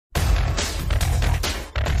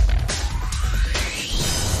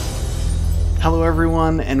Hello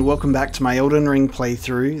everyone and welcome back to my Elden Ring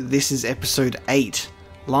playthrough. This is episode 8.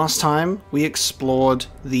 Last time we explored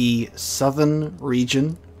the southern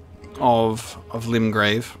region of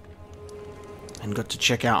Limgrave and got to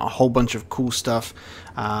check out a whole bunch of cool stuff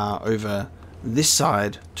over this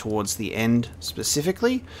side towards the end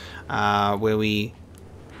specifically, where we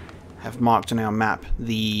have marked on our map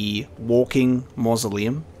the Walking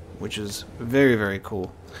Mausoleum, which is very, very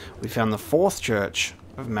cool. We found the 4th Church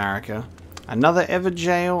of Marika, another Ever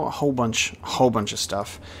Jail, a whole bunch of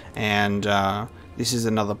stuff, and this is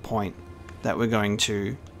another point that we're going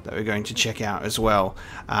to check out as well.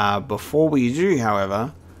 Before we do,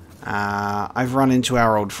 however, I've run into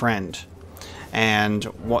our old friend, and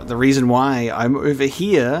the reason why I'm over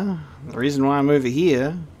here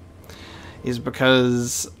is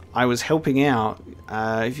because I was helping out.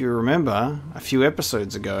 If you remember, a few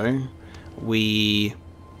episodes ago, we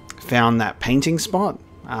found that painting spot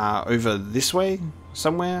over this way,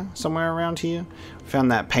 somewhere around here.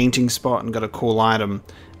 Found that painting spot and got a cool item,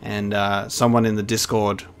 and someone in the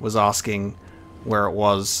Discord was asking where it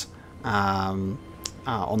was on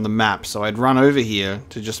the map, so I'd run over here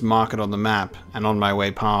to just mark it on the map, and on my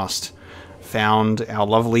way past found our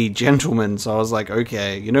lovely gentleman. So I was like,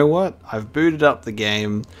 okay, you know what, I've booted up the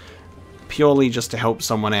game purely just to help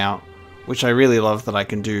someone out, which I really love that I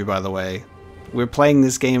can do, by the way. We're playing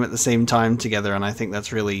this game at the same time together, and I think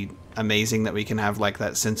that's really amazing that we can have like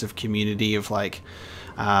that sense of community of like,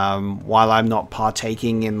 while I'm not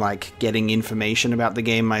partaking in like getting information about the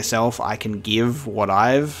game myself, I can give what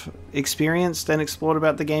I've experienced and explored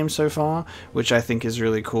about the game so far, which I think is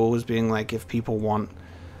really cool, is being like, if people want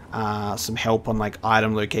some help on like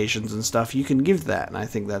item locations and stuff, you can give that, and I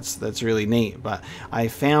think that's really neat. But I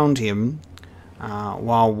found him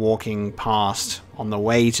while walking past on the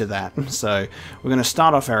way to that. So we're going to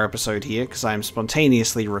start off our episode here because I'm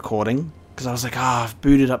spontaneously recording, because I was like, I've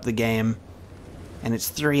booted up the game and it's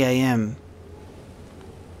 3 AM.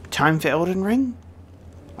 Time for Elden Ring?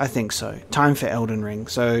 I think so. Time for Elden Ring.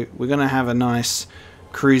 So we're going to have a nice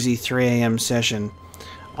cruisy 3 AM session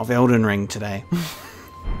of Elden Ring today.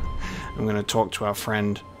 I'm going to talk to our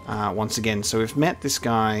friend once again. So we've met this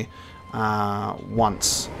guy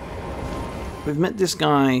once. We've met this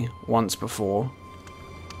guy once before,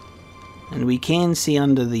 and we can see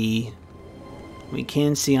under the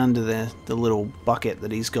little bucket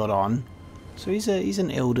that he's got on. So he's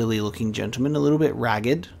an elderly looking gentleman, a little bit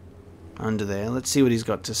ragged under there. Let's see what he's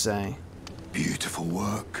got to say. Beautiful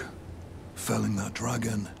work, felling that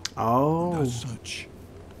dragon. Oh. And as such,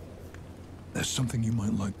 there's something you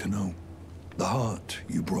might like to know. The heart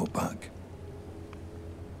you brought back.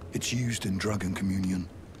 It's used in dragon communion.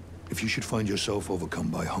 If you should find yourself overcome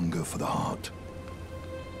by hunger for the heart,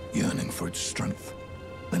 yearning for its strength,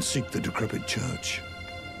 then seek the decrepit church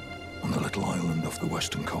on the little island off the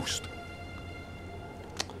western coast.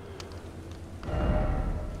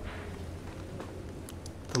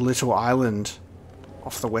 The little island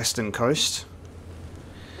off the western coast.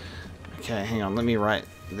 Okay, hang on, let me write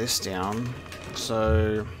this down.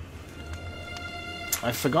 So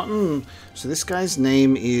I've forgotten. So this guy's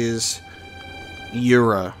name is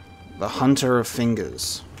Yura, the Hunter of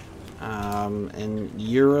Fingers, and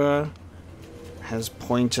Yura has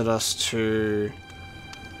pointed us to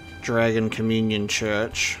Dragon Communion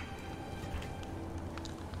Church.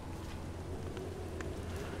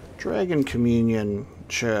 Dragon Communion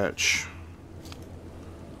Church,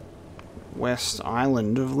 West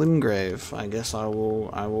Island of Limgrave. I guess I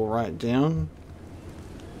will write down.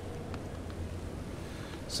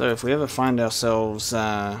 So if we ever find ourselves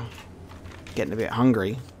getting a bit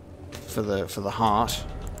hungry for the heart,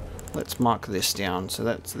 let's mark this down. So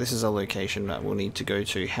this is a location that we'll need to go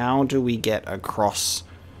to. How do we get across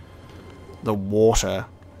the water,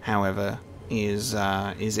 however, is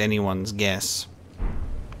anyone's guess.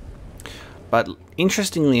 But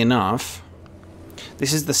interestingly enough,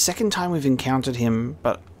 this is the second time we've encountered him,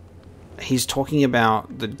 but he's talking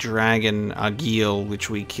about the dragon Argyle, which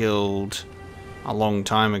we killed a long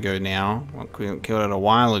time ago now. We killed it a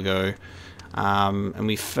while ago. And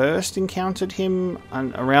we first encountered him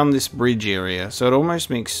around this bridge area, so it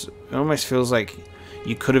almost feels like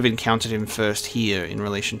you could have encountered him first here in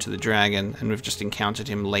relation to the dragon, and we've just encountered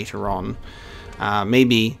him later on.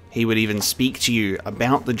 Maybe he would even speak to you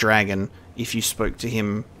about the dragon if you spoke to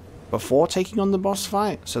him before taking on the boss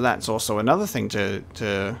fight. So that's also another thing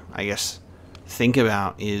to I guess think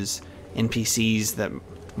about, is NPCs that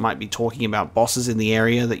might be talking about bosses in the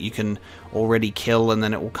area that you can already kill, and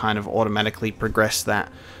then it will kind of automatically progress that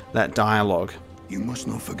dialogue. You must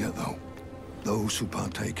not forget, though, those who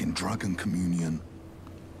partake in dragon communion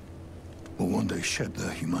will one day shed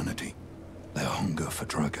their humanity Their hunger for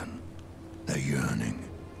dragon, their yearning,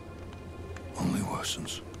 only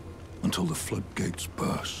worsens until the floodgates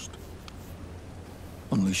burst,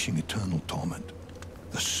 unleashing eternal torment.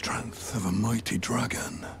 The strength of a mighty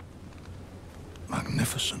dragon.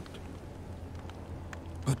 Magnificent,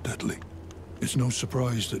 but deadly. It's no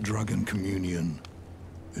surprise that dragon communion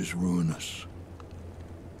is ruinous.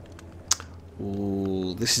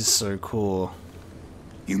 Ooh, this is so cool.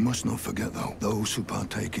 You must not forget, though, those who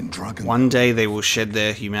partake in dragon... One day they will shed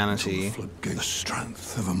their humanity. The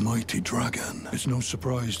strength of a mighty dragon. It's no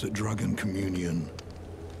surprise that dragon communion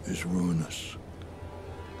is ruinous.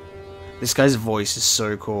 This guy's voice is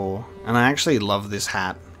so cool, and I actually love this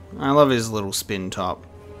hat. I love his little spin top.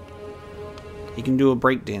 He can do a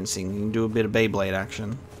breakdancing, he can do a bit of Beyblade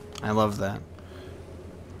action. I love that.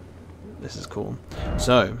 This is cool.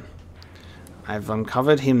 So, I've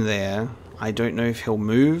uncovered him there. I don't know if he'll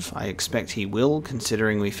move. I expect he will,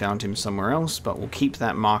 considering we found him somewhere else, but we'll keep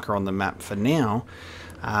that marker on the map for now.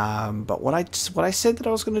 But what I said that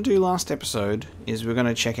I was going to do last episode is we're going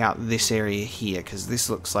to check out this area here, because this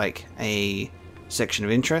looks like a section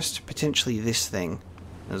of interest, potentially this thing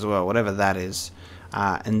as well, whatever that is.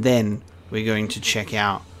 And then we're going to check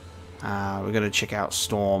out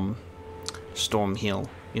Storm Hill.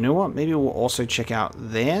 You know what? Maybe we'll also check out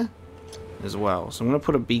there as well. So I'm going to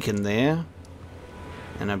put a beacon there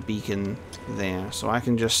and a beacon there, so I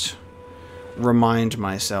can just remind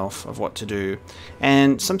myself of what to do.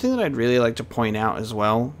 And something that I'd really like to point out as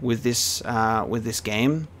well with this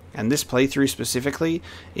game and this playthrough specifically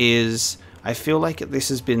is I feel like this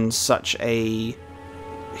has been such a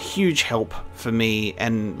huge help for me,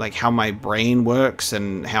 and like how my brain works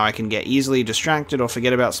and how I can get easily distracted or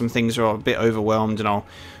forget about some things, or a bit overwhelmed, and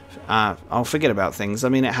I'll forget about things. I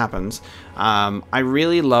mean, it happens. I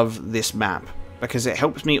really love this map because it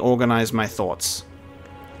helps me organize my thoughts.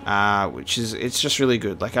 It's just really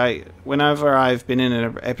good. Like whenever I've been in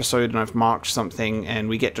an episode and I've marked something and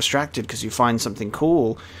we get distracted because you find something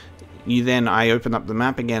cool, I open up the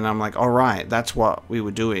map again and I'm like, alright, that's what we were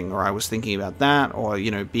doing, or I was thinking about that, or, you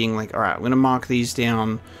know, being like, alright, I'm gonna mark these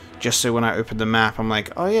down just so when I open the map I'm like,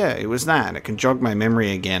 oh yeah, it was that. It can jog my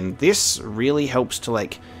memory again. This really helps to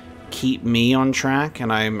like keep me on track,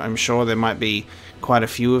 and I'm sure there might be quite a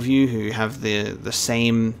few of you who have the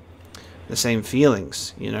same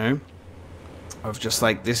feelings, you know, of just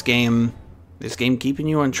like this game keeping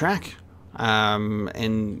you on track,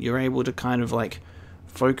 and you're able to kind of like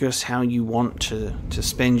focus how you want to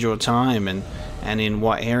spend your time and in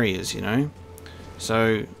what areas, you know.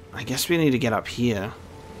 So I guess we need to get up here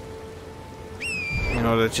in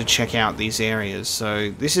order to check out these areas.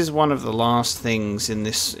 So this is one of the last things in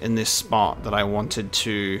this spot that I wanted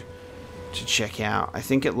to check out. I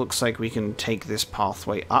think it looks like we can take this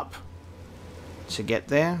pathway up to get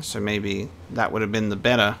there, so maybe that would have been the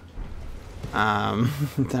better that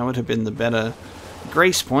would have been the better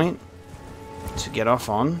grace point to get off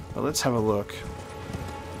on. But let's have a look.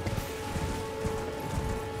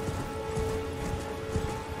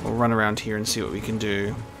 We'll run around here and see what we can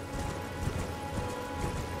do.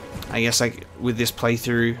 I guess with this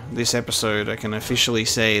playthrough, this episode, I can officially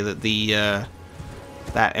say that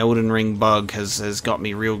that Elden Ring bug has got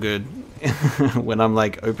me real good. When I'm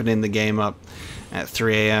like opening the game up at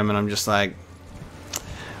 3 AM and I'm just like,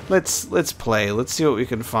 let's play, let's see what we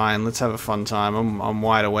can find, let's have a fun time. I'm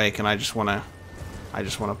wide awake and I just wanna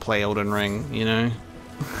play Elden Ring, you know.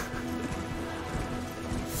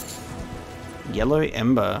 Yellow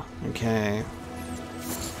Ember, okay.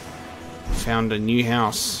 Found a new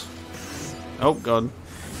house. Oh god.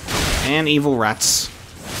 And evil rats.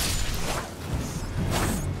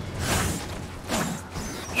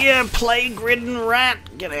 Yeah, plague-ridden rat!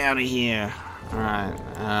 Get out of here. Alright,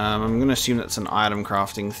 I'm gonna assume that's an item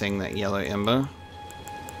crafting thing, that yellow ember.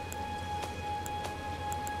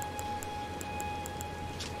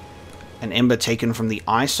 An ember taken from the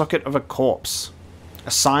eye socket of a corpse.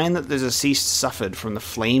 A sign that the deceased suffered from the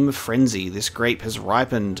flame of frenzy. This grape has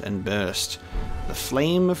ripened and burst. The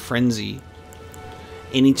flame of frenzy.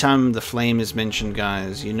 Anytime the flame is mentioned,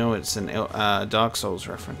 guys, you know it's an Dark Souls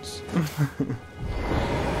reference.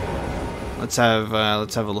 Let's have a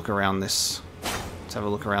look around this. Let's have a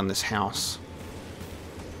look around this house.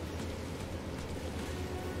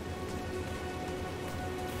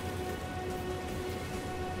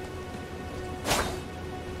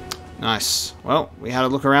 Nice. Well, we had a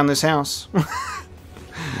look around this house.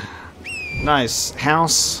 Nice.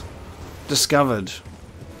 House discovered.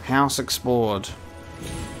 House explored.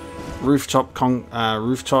 Rooftop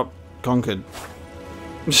conquered.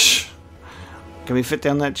 Can we fit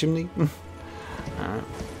down that chimney? Alright.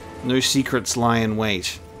 No secrets lie in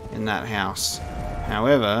wait. in that house.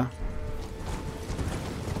 However,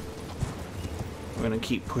 we're going to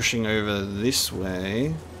keep pushing over this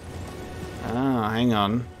way. Ah, hang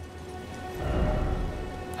on.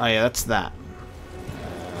 Oh yeah, that's that.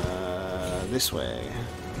 This way.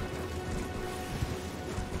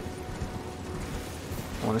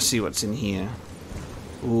 I want to see what's in here.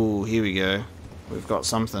 Ooh, here we go. We've got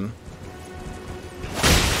something.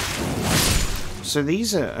 So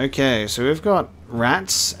these are... Okay, so we've got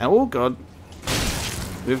rats. Oh god.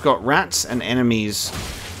 We've got rats and enemies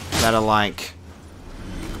that are like...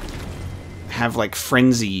 have like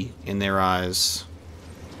frenzy in their eyes.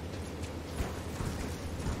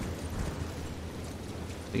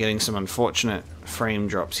 We're getting some unfortunate frame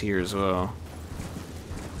drops here as well.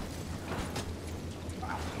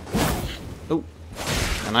 Oh,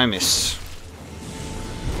 and I miss.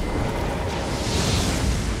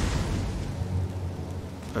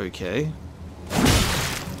 Okay.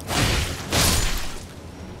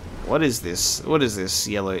 What is this? What is this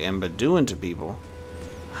yellow ember doing to people?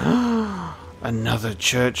 Another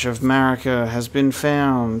Church of Marika has been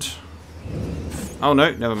found. Oh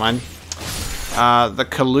no, never mind. The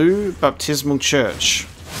Kalu Baptismal Church.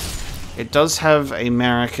 It does have a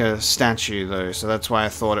Marika statue though, so that's why I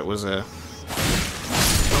thought it was a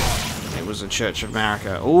Church of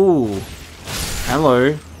Marika. Ooh,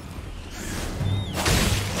 hello.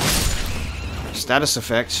 Status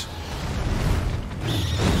effect.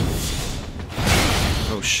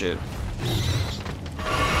 Oh shit.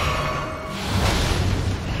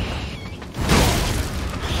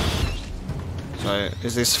 So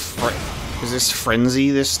is this frenzy,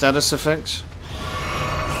 this status effect?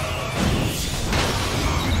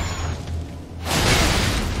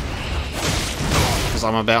 Because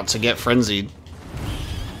I'm about to get frenzied.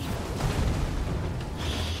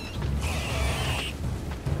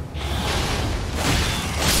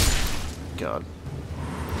 God.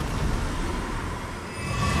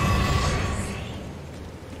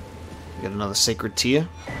 We got another sacred tier?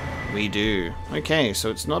 We do. Okay, so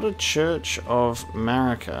it's not a Church of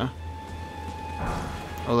Marika.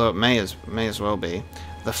 Although it may as well be.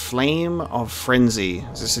 The Flame of Frenzy.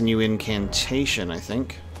 Is this a new incantation, I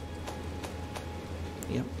think?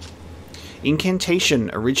 Yep. Incantation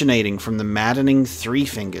originating from the Maddening Three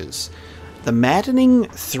Fingers. The Maddening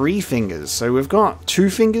Three Fingers. So we've got 2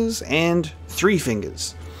 fingers and 3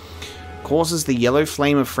 fingers. Causes the yellow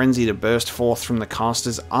flame of frenzy to burst forth from the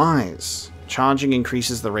caster's eyes. Charging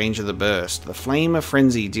increases the range of the burst. The Flame of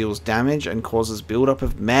Frenzy deals damage and causes build-up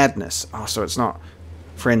of madness. Oh, so it's not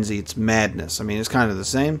frenzy, it's madness. I mean, it's kind of the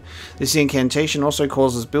same. This incantation also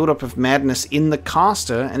causes build-up of madness in the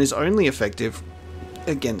caster and is only effective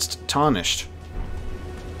against Tarnished.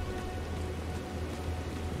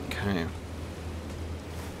 Okay.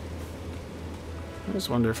 I just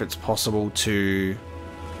wonder if it's possible to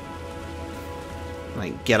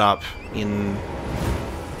like get up in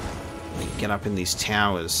these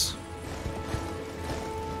towers.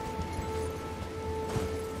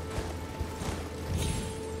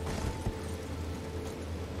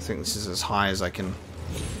 I think this is as high as I can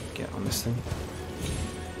get on this thing.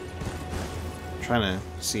 I'm trying to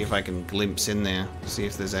see if I can glimpse in there, see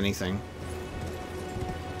if there's anything.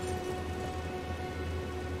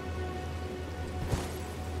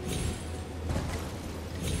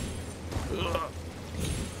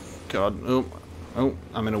 God, oh,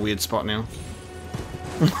 I'm in a weird spot now.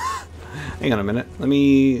 Hang on a minute. Let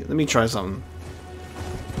me try something.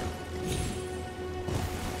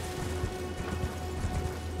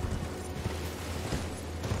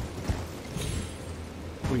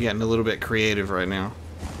 We're getting a little bit creative right now.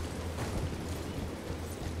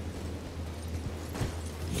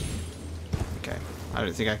 Okay, I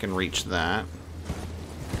don't think I can reach that.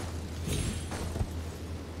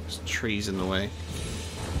 There's trees in the way.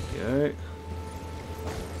 Go.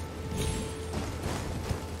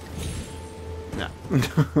 No.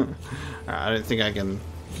 Alright, I don't think I can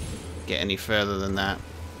get any further than that.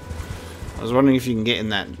 I was wondering if you can get in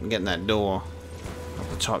that door up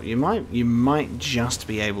the top. You might just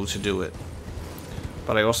be able to do it.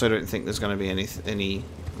 But I also don't think there's going to be any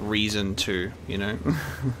reason to, you know.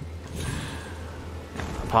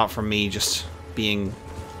 Apart from me just being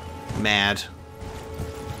mad.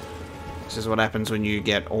 This is what happens when you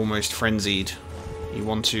get almost frenzied. You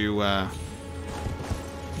want to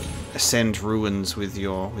ascend ruins with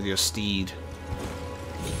your steed.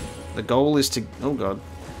 The goal is to... oh god.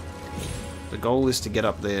 The goal is to get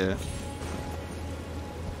up there.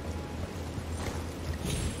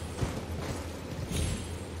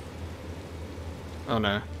 Oh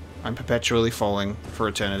no. I'm perpetually falling for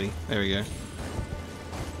eternity. There we go.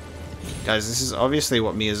 Guys, this is obviously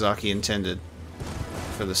what Miyazaki intended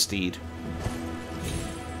for the steed.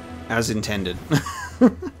 As intended.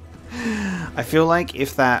 I feel like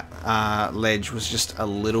if that ledge was just a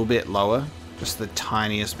little bit lower, just the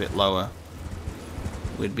tiniest bit lower,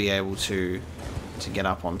 we'd be able to get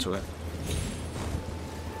up onto it.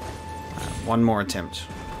 One more attempt.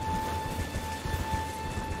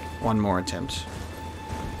 One more attempt.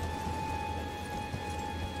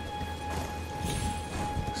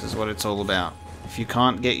 This is what it's all about. If you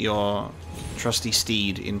can't get your trusty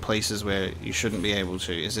steed in places where you shouldn't be able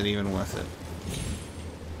to, is it even worth it?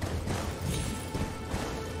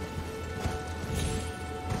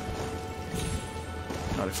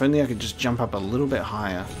 God, if only I could just jump up a little bit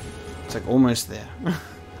higher. It's like almost there.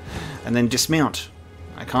 And then dismount.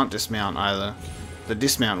 I can't dismount either. The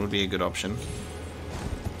dismount would be a good option.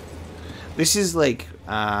 This is like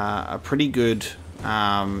a pretty good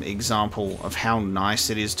example of how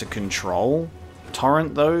nice it is to control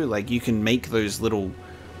Torrent, though. Like, you can make those little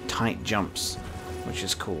tight jumps, which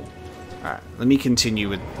is cool. Alright, let me continue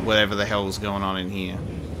with whatever the hell's going on in here.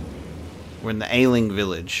 We're in the Ailing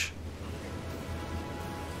village.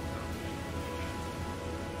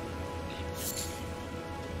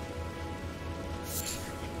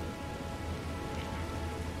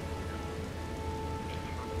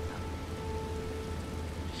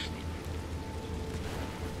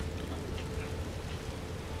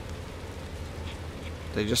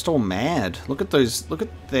 They're just all mad. Look at those. Look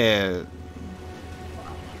at their...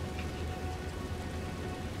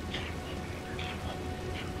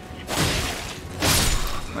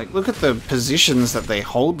 Like, look at the positions that they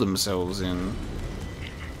hold themselves in.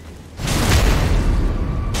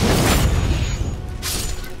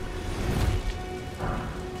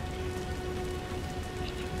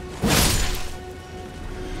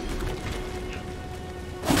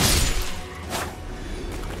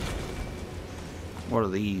 What are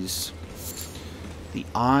these? The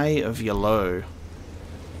Eye of Yellow.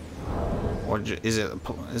 Or is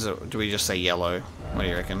it? Do we just say yellow? What do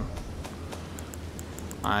you reckon?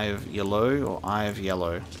 Eye of Yellow or Eye of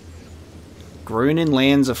Yellow? Grown in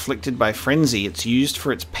lands afflicted by frenzy, it's used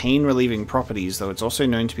for its pain-relieving properties, though it's also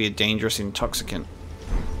known to be a dangerous intoxicant.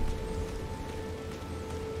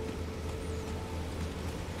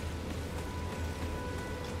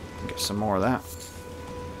 Get some more of that.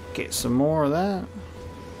 Get some more of that.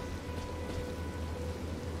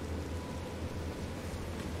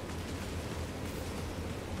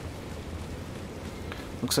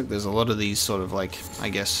 Looks like there's a lot of these sort of, like, I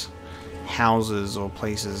guess, houses or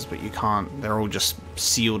places, but you can't, they're all just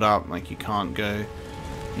sealed up, like you can't go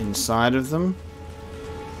inside of them.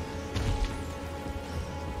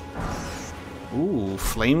 Ooh,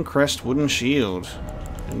 Flame Crest wooden shield.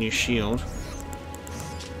 A new shield.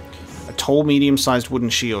 A tall, medium-sized wooden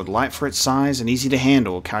shield, light for its size and easy to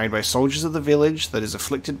handle, carried by soldiers of the village that is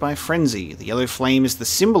afflicted by frenzy. The yellow flame is the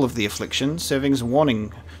symbol of the affliction, serving as a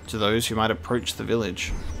warning to those who might approach the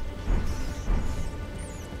village.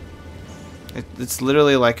 It's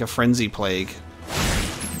literally like a frenzy plague.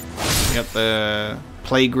 You got the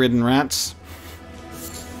plague-ridden rats.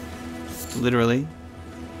 Literally.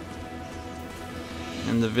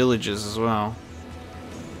 And the villagers as well.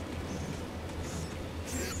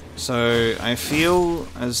 So I feel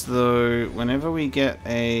as though whenever we get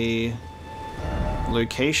a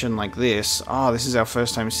location like this... Oh, this is our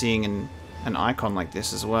first time seeing an icon like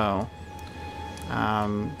this as well.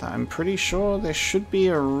 I'm pretty sure there should be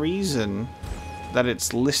a reason that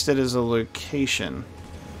it's listed as a location.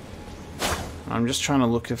 I'm just trying to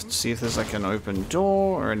look to see if there's like an open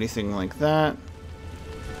door or anything like that.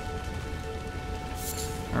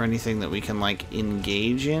 Or anything that we can like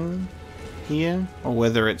engage in here. Or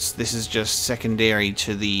whether this is just secondary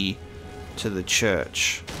to the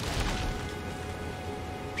church.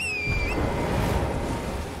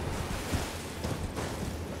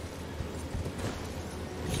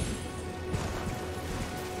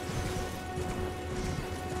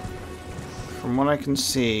 From what I can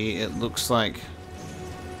see, it looks like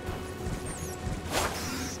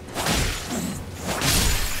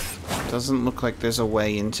doesn't look like there's a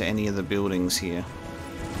way into any of the buildings here.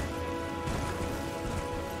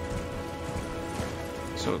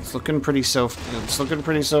 So it's looking pretty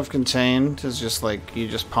self-contained. It's just like you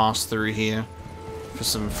just pass through here for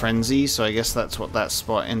some frenzy, so I guess that's what that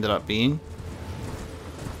spot ended up being.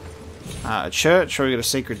 A church where we got a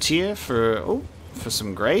sacred tear for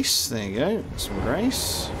some grace. There you go, some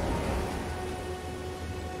grace.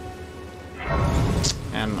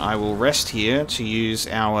 And I will rest here to use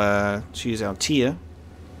our tear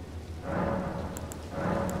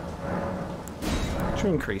to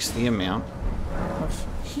increase the amount. of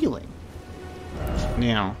healing.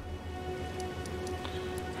 Now,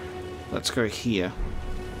 let's go here.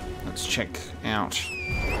 Let's check out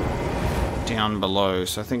down below.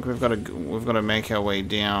 So I think we've got to make our way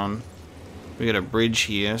down. We got a bridge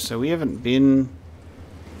here, so we haven't been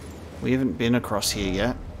across here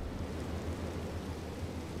yet.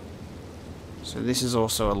 So this is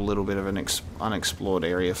also a little bit of an unexplored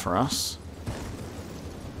area for us.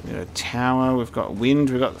 We got a tower, we've got wind,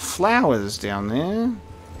 we've got flowers down there.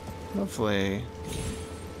 Lovely.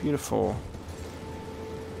 Beautiful.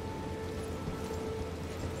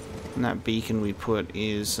 And that beacon we put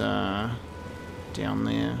is down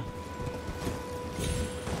there.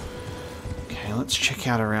 Okay, let's check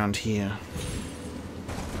out around here.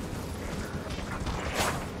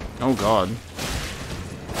 Oh god.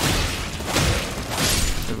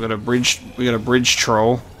 We've got a bridge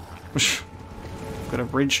troll. Got a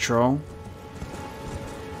bridge troll.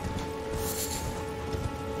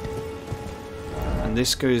 And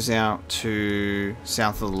this goes out to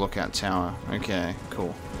south of the lookout tower. Okay,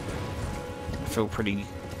 cool. I feel pretty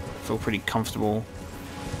comfortable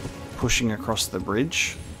pushing across the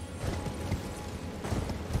bridge.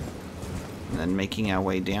 And then making our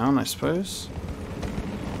way down, I suppose.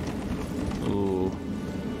 Ooh.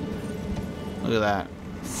 Look at that.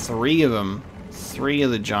 3 of them. 3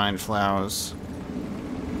 of the giant flowers.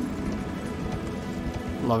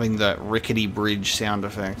 Loving the rickety bridge sound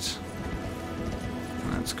effect.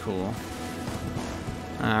 That's cool.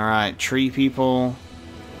 Alright, tree people.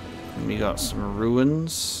 And we got some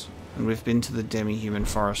ruins. And we've been to the demi-human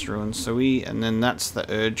forest ruins. So and then that's the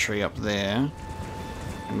Erd tree up there.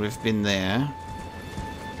 And we've been there.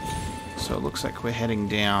 So it looks like we're heading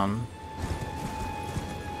down.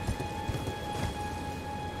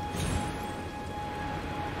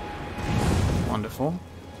 Wonderful.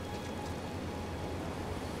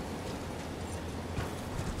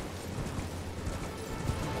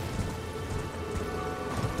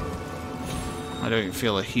 I don't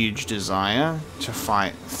feel a huge desire to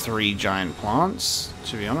fight 3 giant plants,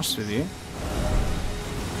 to be honest with you.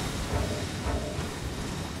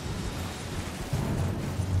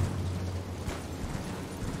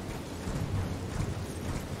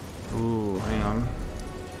 Ooh, hang on.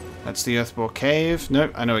 That's the Earthbore Cave.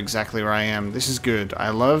 Nope, I know exactly where I am. This is good. I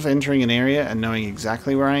love entering an area and knowing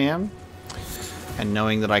exactly where I am. And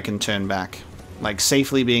knowing that I can turn back. Like,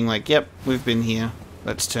 safely being like, yep, we've been here.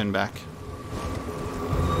 Let's turn back.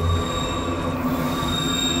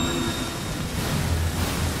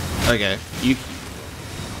 Okay,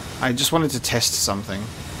 I just wanted to test something.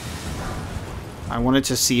 I wanted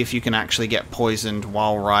to see if you can actually get poisoned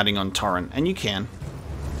while riding on Torrent. And you can.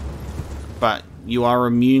 But you are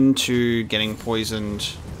immune to getting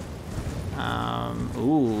poisoned.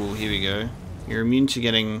 Ooh, here we go. You're immune to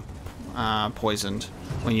getting poisoned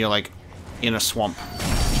when you're like in a swamp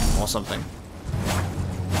or something.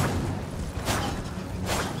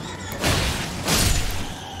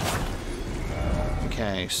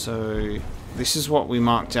 Okay, so this is what we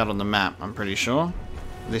marked out on the map, I'm pretty sure.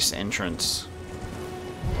 This entrance.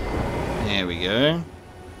 There we go.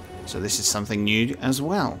 So this is something new as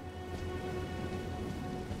well.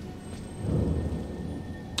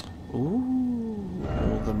 Ooh,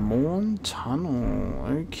 the Morn Tunnel.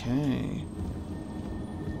 Okay.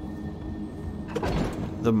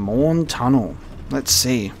 The Morn Tunnel. Let's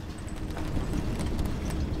see.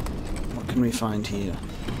 What can we find here?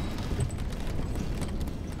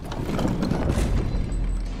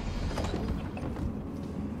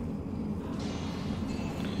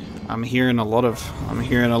 I'm hearing a lot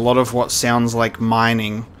of what sounds like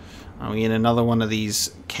mining. Are we in another one of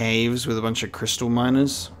these caves with a bunch of crystal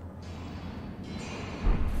miners?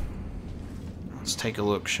 Let's take a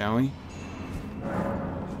look, shall we?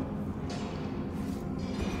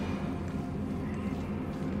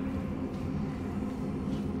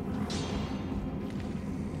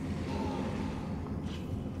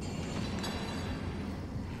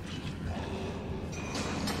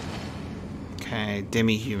 Okay,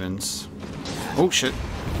 demi-humans. Oh shit.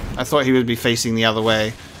 I thought he would be facing the other way.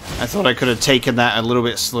 I thought I could have taken that a little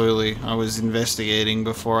bit slowly. I was investigating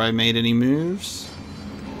before I made any moves.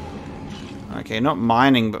 Okay, not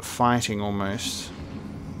mining, but fighting almost.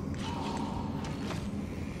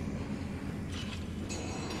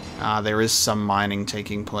 Ah, there is some mining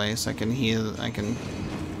taking place. I can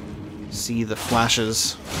see the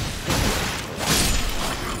flashes.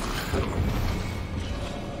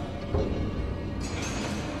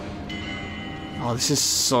 Oh, this is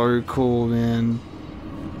so cool, man.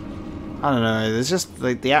 I don't know, there's just,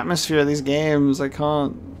 like, the atmosphere of these games, I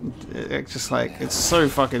can't, it's just like, it's so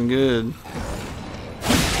fucking good.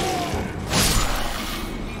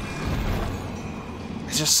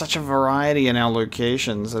 There's just such a variety in our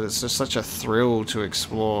locations that it's just such a thrill to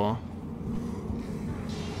explore.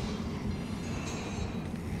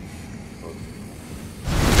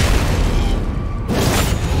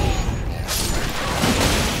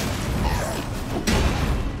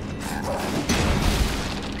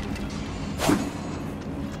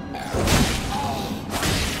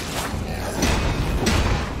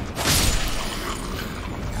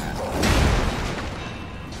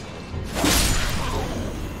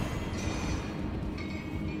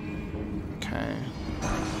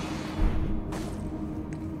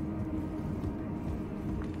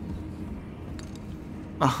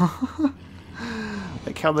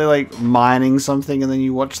 Like how they're like mining something and then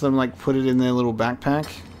you watch them like put it in their little backpack.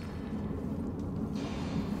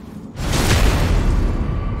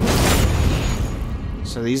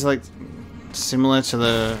 So these like similar to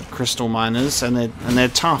the crystal miners, and they're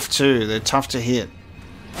tough too. They're tough to hit.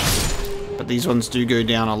 But these ones do go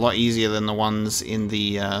down a lot easier than the ones in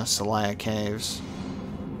the Celaya caves.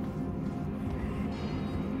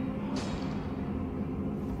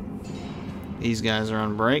 These guys are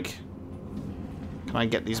on break. Can I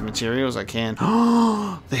get these materials? I can.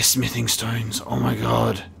 Oh, they're smithing stones. Oh my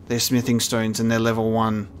god. They're smithing stones and they're level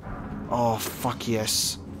 1. Oh, fuck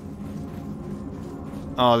yes.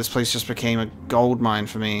 Oh, this place just became a gold mine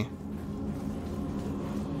for me.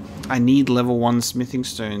 I need level 1 smithing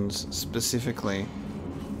stones, specifically.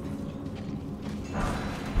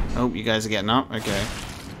 Oh, you guys are getting up? Okay.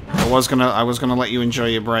 I was gonna let you enjoy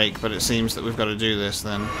your break, but it seems that we've got to do this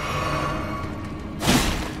then.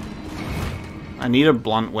 I need a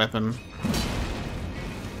blunt weapon.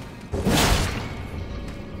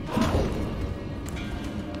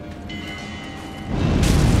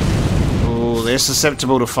 Oh, they're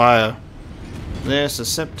susceptible to fire. They're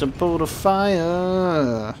susceptible to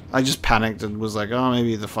fire. I just panicked and was like, oh,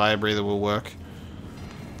 maybe the fire breather will work.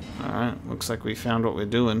 Alright, looks like we found what we're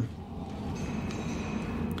doing.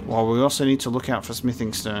 Well, we also need to look out for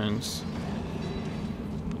smithing stones.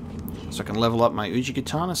 So I can level up my Uji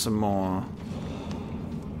Katana some more.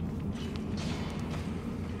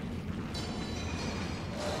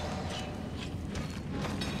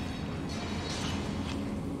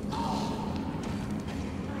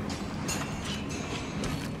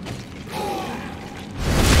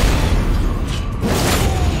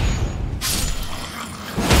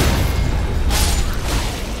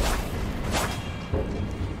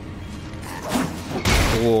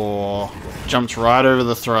 Whoa, jumped right over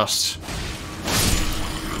the thrust.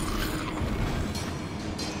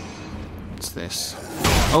 What's this?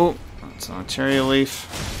 Oh, that's an arterial leaf.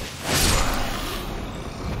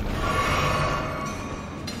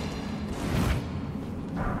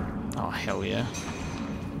 Oh, hell yeah.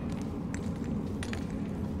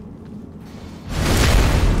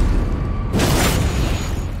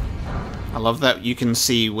 I love that you can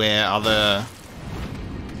see where other...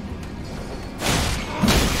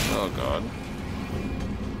 Oh god.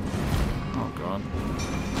 Oh god.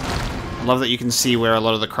 I love that you can see where a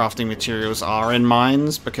lot of the crafting materials are in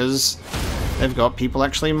mines, because they've got people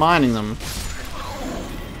actually mining them.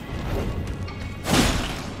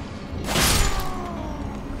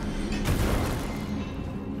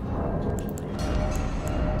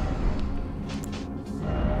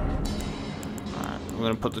 Alright, I'm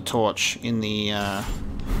gonna put the torch in the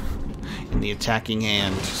attacking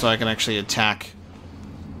hand, so I can actually attack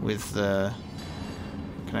with the...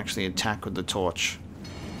 can actually attack with the torch.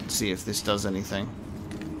 Let's see if this does anything.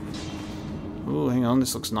 Ooh, hang on,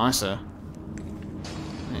 this looks nicer.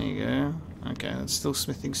 There you go. Okay, that's still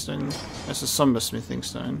smithing stone. That's a somber smithing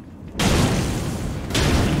stone.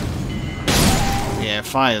 Yeah,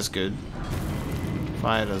 fire's good.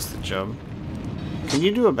 Fire does the job. Can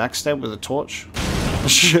you do a backstab with a torch?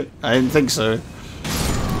 Shit, I didn't think so.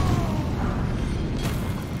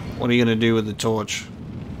 What are you gonna do with the torch?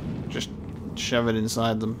 Just shove it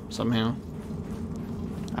inside them somehow.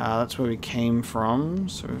 That's where we came from,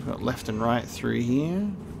 so we've got left and right through here.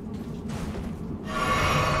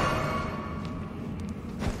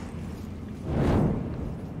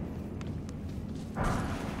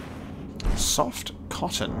 Soft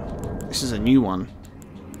cotton. This is a new one.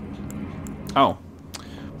 Oh.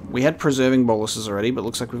 We had preserving boluses already, but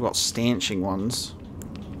looks like we've got stanching ones.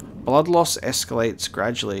 Blood loss escalates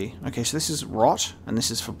gradually. Okay, so this is rot, and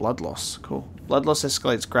this is for blood loss. Cool. Blood loss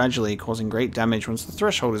escalates gradually, causing great damage once the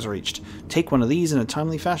threshold is reached. Take one of these in a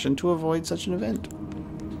timely fashion to avoid such an event.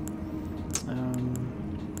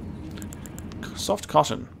 Soft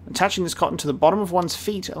cotton. Attaching this cotton to the bottom of one's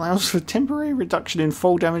feet allows for temporary reduction in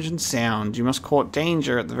fall damage and sound. You must court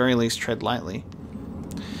danger, at the very least tread lightly.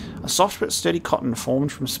 A soft but sturdy cotton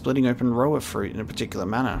formed from splitting open roa fruit in a particular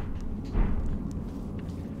manner.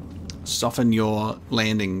 Soften your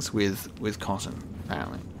landings with cotton,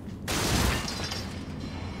 apparently.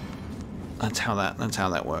 That's how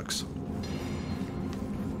that works.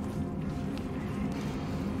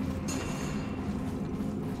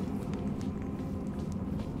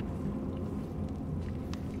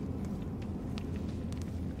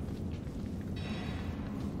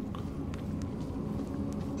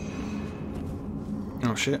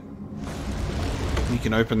 Oh shit. You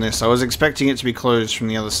can open this. I was expecting it to be closed from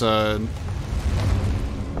the other side.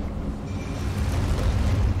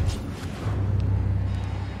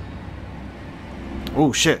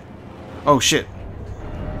 Oh shit. Oh shit.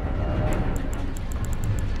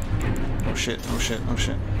 Oh shit, oh shit, oh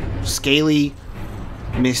shit. Scaly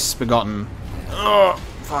misbegotten. Oh,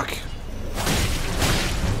 fuck.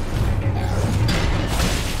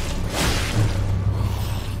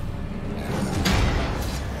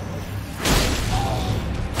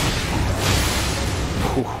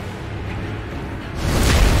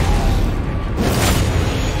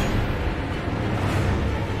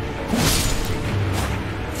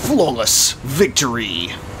 Flawless victory.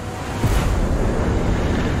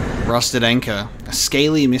 Rusted anchor. A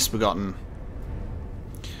scaly misbegotten.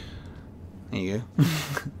 There you go.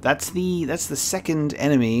 That's the second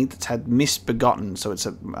enemy that's had misbegotten, so it's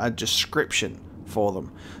a description for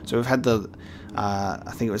them. So we've had the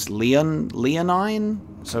I think it was leonine,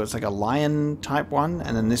 so it's like a lion type one,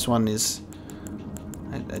 and then this one is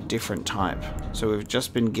a different type. So we've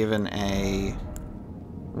just been given a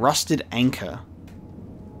rusted anchor.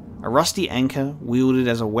 A rusty anchor, wielded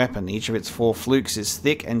as a weapon, each of its 4 flukes is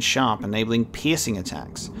thick and sharp, enabling piercing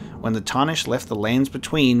attacks. When the Tarnished left the lands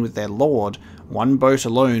between with their lord, one boat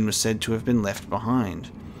alone was said to have been left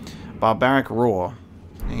behind. Barbaric Roar.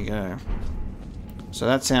 There you go. So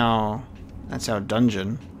that's our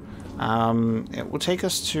dungeon. It will take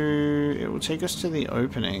us to the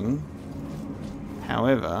opening.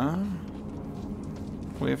 However,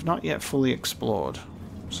 we have not yet fully explored.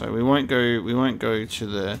 So we won't go to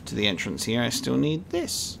the entrance here. I still need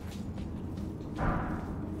this.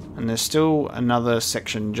 And there's still another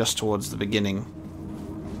section just towards the beginning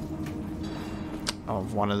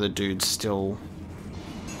of one of the dudes still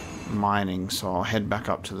mining, so I'll head back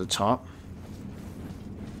up to the top.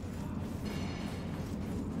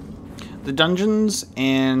 The dungeons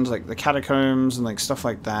and like the catacombs and like stuff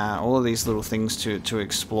like that, all of these little things to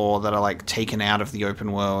explore that are like taken out of the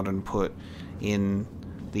open world and put in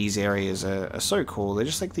these areas are so cool. They're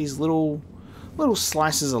just like these little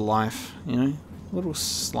slices of life, you know, little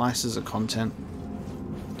slices of content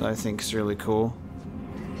that I think is really cool.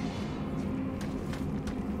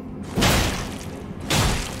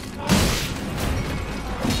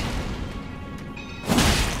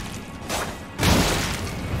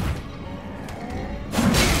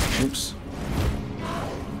 Oops.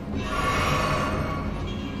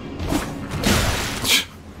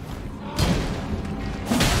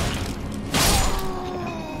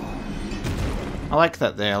 I like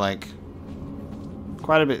that they're like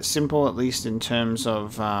quite a bit simple, at least in terms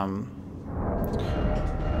of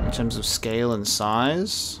scale and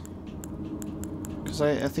size, because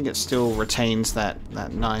I think it still retains that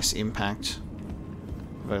nice impact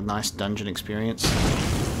of a nice dungeon experience.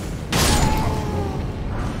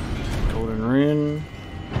 Golden rune.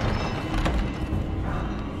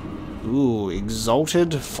 Ooh,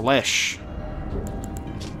 exalted flesh.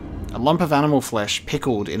 A lump of animal flesh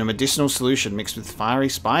pickled in a medicinal solution mixed with fiery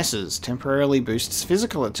spices temporarily boosts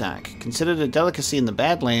physical attack. Considered a delicacy in the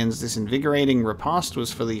Badlands, this invigorating repast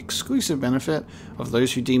was for the exclusive benefit of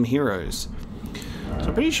those who deem heroes. So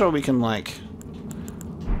I'm pretty sure we can, like...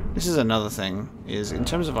 This is another thing, is in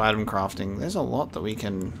terms of item crafting, there's a lot that we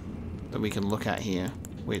can look at here,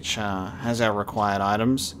 which has our required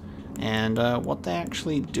items and what they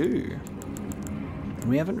actually do.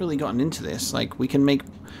 We haven't really gotten into this. Like, we can make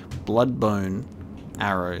bloodbone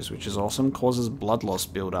arrows, which is awesome, causes blood loss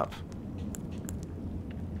build-up.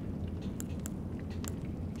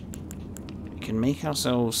 We can make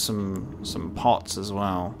ourselves some pots as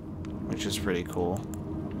well, which is pretty cool.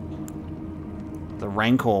 The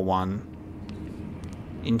Rancor one,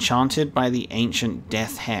 enchanted by the ancient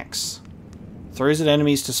death hex. Throws at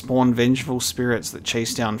enemies to spawn vengeful spirits that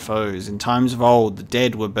chase down foes. In times of old, the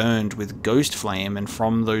dead were burned with ghost flame, and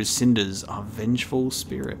from those cinders are vengeful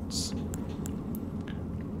spirits.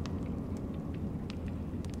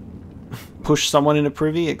 Push someone in a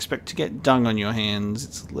privy, expect to get dung on your hands.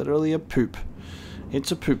 It's literally a poop.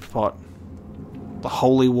 It's a poop pot. The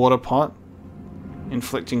holy water pot.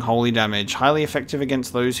 Inflicting holy damage. Highly effective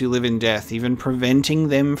against those who live in death, even preventing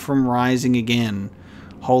them from rising again.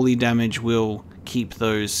 Holy damage will keep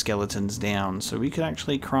those skeletons down. So we could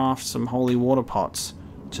actually craft some holy water pots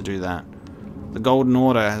to do that. The Golden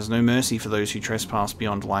Order has no mercy for those who trespass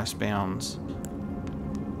beyond life's bounds.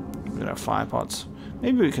 We've got our fire pots.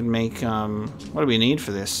 Maybe we could make, what do we need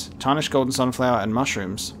for this? Tarnished golden sunflower and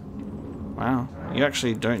mushrooms. Wow, you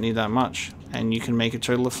actually don't need that much. And you can make a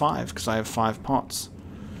total of 5, because I have 5 pots.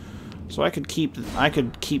 So I could keep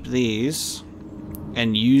these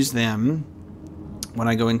and use them when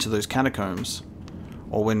I go into those catacombs.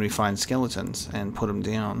 Or when we find skeletons and put them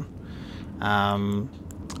down.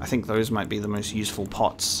 I think those might be the most useful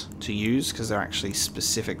pots to use because they're actually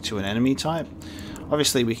specific to an enemy type.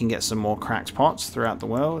 Obviously we can get some more cracked pots throughout the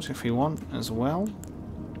world if we want as well.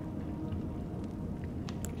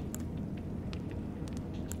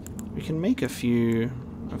 We can make a few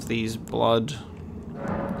of these blood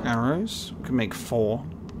arrows. We can make 4.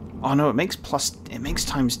 Oh no, it makes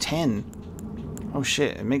times 10. Oh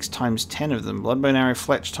shit, it makes times 10 of them. Bloodbone arrow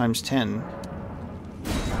fletch times 10.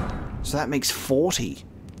 So that makes 40.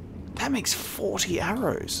 That makes 40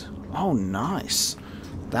 arrows. Oh, nice.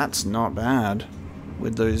 That's not bad.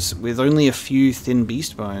 With only a few thin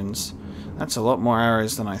beast bones. That's a lot more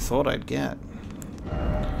arrows than I thought I'd get.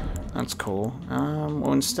 That's cool.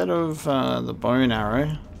 Well, instead of the bone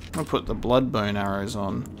arrow, I'll put the blood bone arrows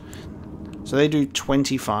on. So they do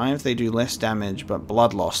 25. They do less damage, but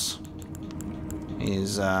blood loss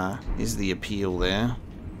is the appeal there.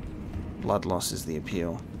 Blood loss is the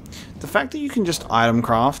appeal. The fact that you can just item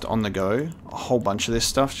craft on the go a whole bunch of this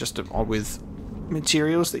stuff just with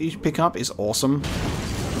materials that you pick up is awesome.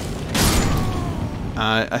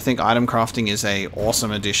 I think item crafting is a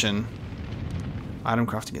awesome addition. Item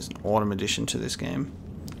crafting is an awesome addition to this game.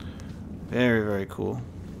 Very, very cool.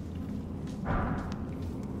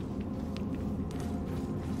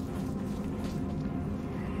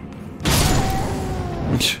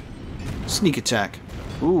 Sneak attack.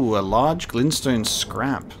 Ooh, a large glintstone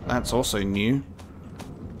scrap. That's also new.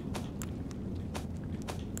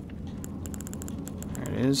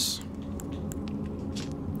 There it is.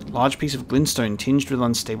 Large piece of glintstone tinged with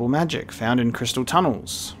unstable magic, found in crystal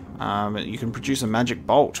tunnels. You can produce a magic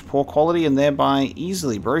bolt. Poor quality and thereby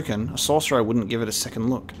easily broken. A sorcerer wouldn't give it a second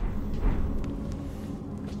look.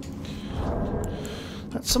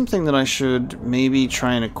 That's something that I should maybe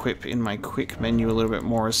try and equip in my quick menu a little bit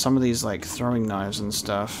more, is some of these like throwing knives and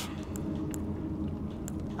stuff.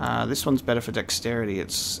 This one's better for dexterity.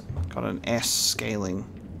 It's got an S scaling.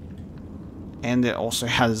 And it also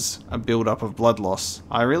has a build-up of blood loss.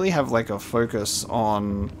 I really have like a focus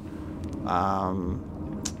on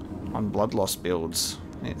blood loss builds,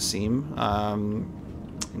 it seems,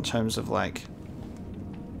 in terms of like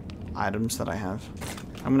items that I have.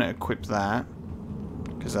 I'm gonna equip that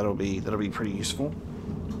because that'll be pretty useful.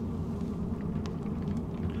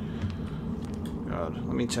 God,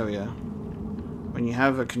 let me tell you, when you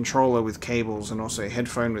have a controller with cables and also a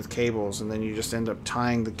headphone with cables, and then you just end up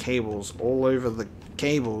tying the cables all over the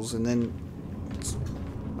cables and then it's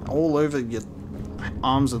all over your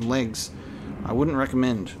arms and legs, I wouldn't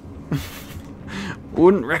recommend.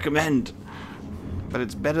 Wouldn't recommend. But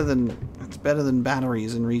it's better than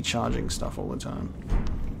batteries and recharging stuff all the time.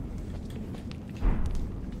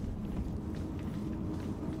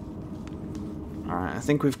 Alright, I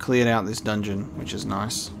think we've cleared out this dungeon, which is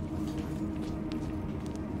nice.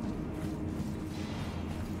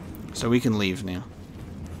 So we can leave now.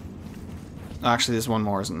 Actually, there's one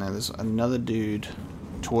more, isn't there? There's another dude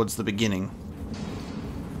towards the beginning.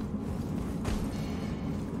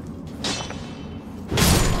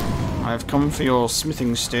 I've come for your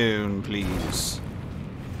smithing stone, please.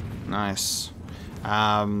 Nice.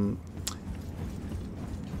 That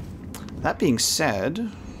being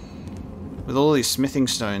said, with all these smithing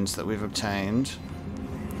stones that we've obtained,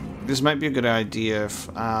 this might be a good idea if,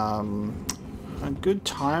 a good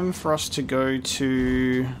time for us to go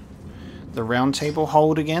to the round table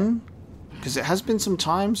hold again, because it has been some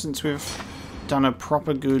time since we've done a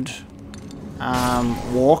proper good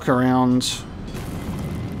walk around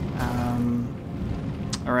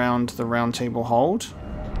the round table hold.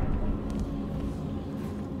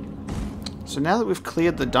 So now that we've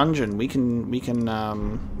cleared the dungeon, we can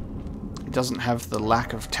it doesn't have the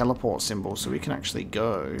lack of teleport symbol, so we can actually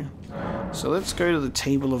go. So let's go to the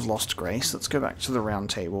Table of Lost Grace. Let's go back to the round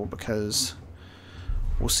table, because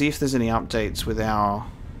we'll see if there's any updates with our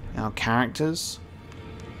characters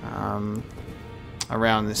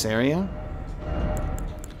around this area.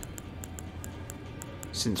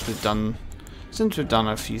 Since we've done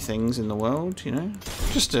a few things in the world, you know,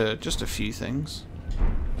 just a few things.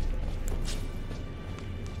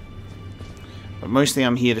 mostly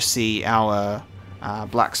I'm here to see our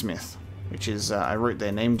blacksmith, which is, I wrote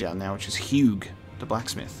their name down now, which is Hugh, the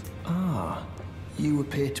blacksmith. Ah, you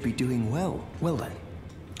appear to be doing well. Well then.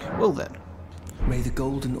 Well then. May the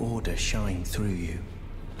Golden Order shine through you.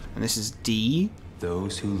 And this is D.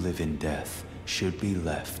 Those who live in death should be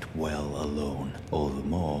left well alone. All the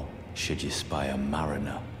more should you spy a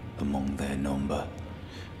mariner among their number.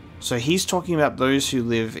 So he's talking about those who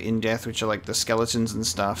live in death, which are like the skeletons and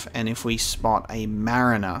stuff, and if we spot a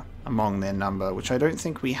mariner among their number, which I don't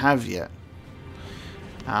think we have yet.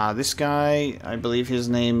 This guy, I believe his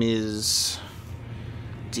name is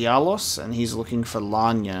Dialos, and he's looking for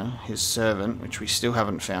Lanya, his servant, which we still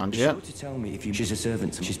haven't found yet. Sure to tell me if she's a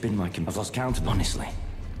servant, she's been like him. I've lost count, honestly.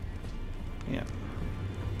 Yeah.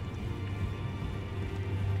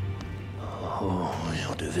 Oh,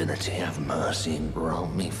 your divinity, have mercy and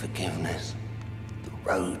grant me forgiveness. The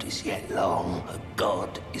road is yet long, a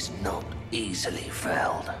god is not easily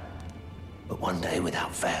felled. But one day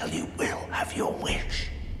without fail you will have your wish.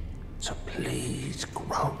 So please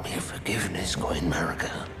grant me forgiveness, Queen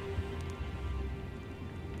Marika.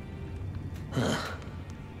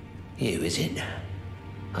 You, is it?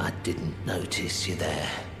 I didn't notice you there.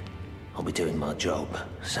 I'll be doing my job,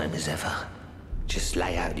 same as ever. Just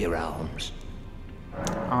lay out your arms.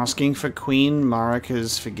 Asking for Queen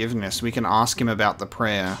Marika's forgiveness. We can ask him about the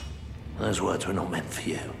prayer. Those words were not meant for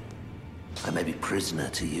you. I may be prisoner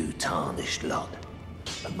to you, tarnished lot,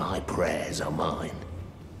 but my prayers are mine,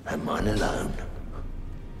 and mine alone.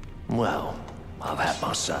 Well, I've had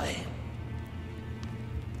my say.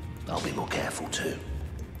 I'll be more careful too.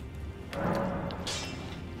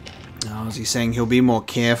 Oh, is he saying he'll be more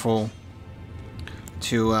careful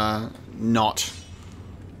to not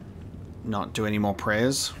do any more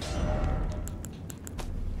prayers?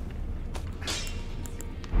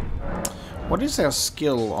 What is our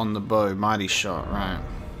skill on the bow? Mighty shot, right.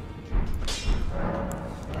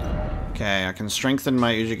 Okay, I can strengthen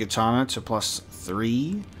my Ujigatana to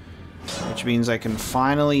 +3, which means I can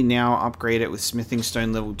finally now upgrade it with Smithing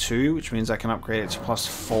Stone level 2, which means I can upgrade it to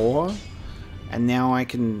 +4. And now I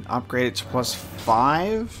can upgrade it to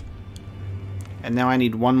 +5. And now I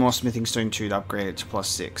need one more Smithing Stone 2 to upgrade it to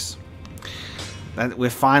 +6. We're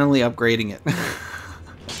finally upgrading it.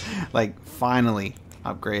 Like, finally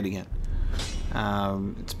upgrading it.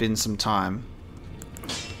 It's been some time.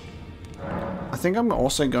 I think I'm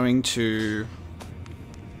also going to...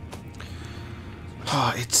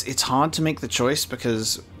 Oh, it's hard to make the choice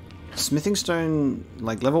because Smithing Stone,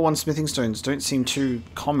 like level 1 Smithing Stones don't seem too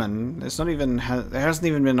common. There hasn't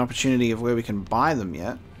even been an opportunity of where we can buy them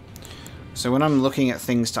yet. So when I'm looking at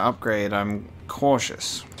things to upgrade, I'm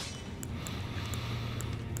cautious.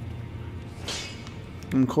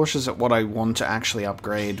 I'm cautious at what I want to actually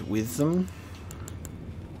upgrade with them.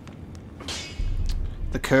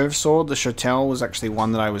 The curved sword, the Chotel, was actually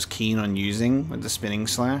one that I was keen on using with the spinning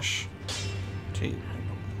slash. To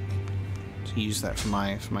use that for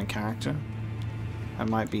my character. That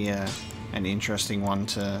might be an interesting one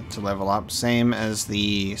to level up. Same as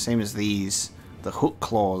these, the hook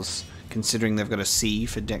claws. Considering they've got a C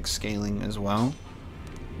for dex scaling as well,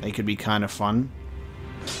 they could be kind of fun.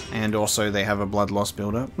 And also they have a blood loss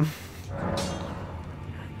buildup.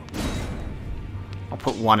 I'll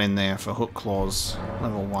put 1 in there for hook claws,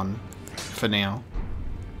 level 1, for now.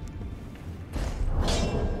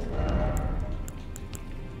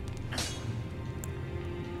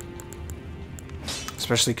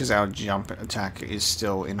 Especially because our jump attack is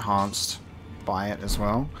still enhanced by it as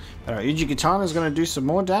well. But our Ujigatana is going to do some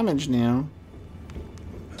more damage now.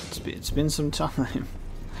 It's been some time.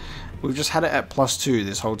 We've just had it at +2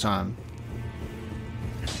 this whole time.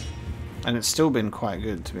 And it's still been quite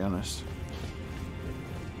good, to be honest.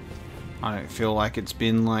 I don't feel like it's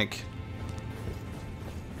been like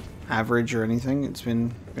average or anything. It's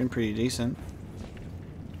been pretty decent.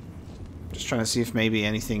 Just trying to see if maybe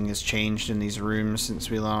anything has changed in these rooms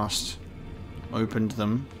since we last opened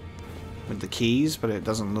them with the keys, but it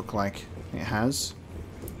doesn't look like it has.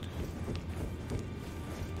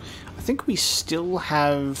 I think we still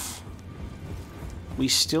have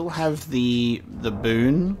the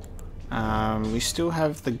boon. We still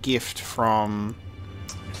have the gift from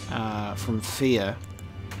Fear,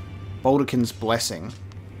 Baldekin's Blessing,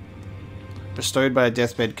 bestowed by a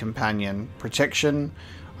deathbed companion, protection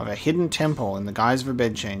of a hidden temple in the guise of a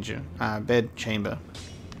bed chamber.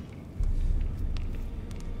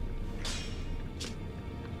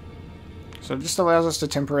 So it just allows us to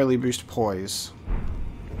temporarily boost poise.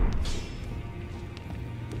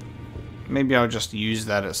 Maybe I'll just use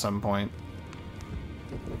that at some point.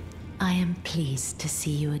 I am pleased to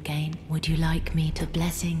see you again. Would you like me to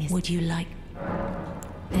blessing? Would you like...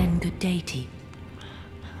 Then good day to you.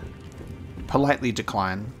 Politely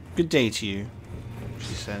decline. Good day to you,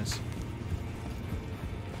 she says.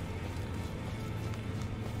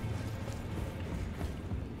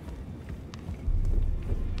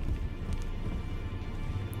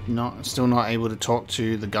 Still not able to talk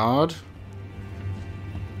to the guard.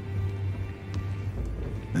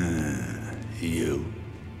 You.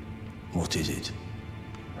 What is it?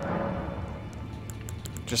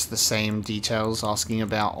 Just the same details, asking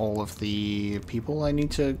about all of the people I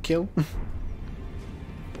need to kill.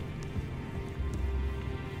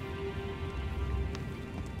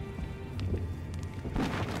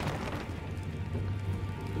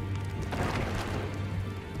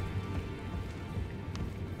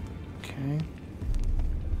 Okay.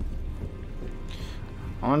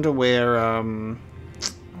 I wonder where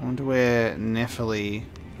Nephili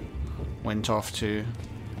went off to.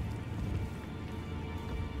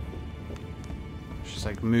 She's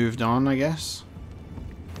like moved on, I guess.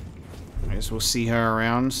 I guess we'll see her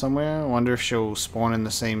around somewhere. I wonder if she'll spawn in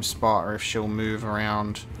the same spot or if she'll move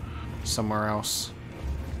around somewhere else.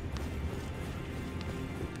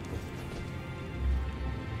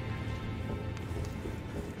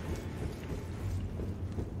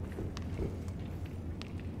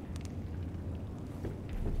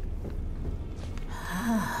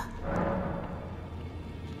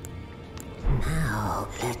 Now,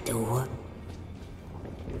 let the work.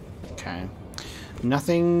 Okay.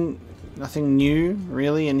 Nothing new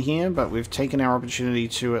really in here, but we've taken our opportunity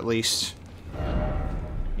to at least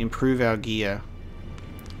improve our gear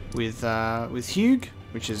with Hugh,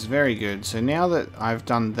 which is very good. So now that I've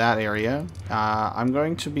done that area, I'm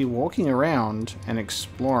going to be walking around and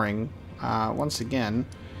exploring once again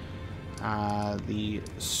the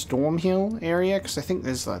Stormhill area, because I think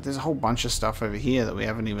there's a whole bunch of stuff over here that we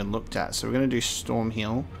haven't even looked at. So we're going to do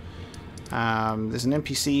Stormhill. There's an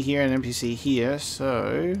NPC here and an NPC here,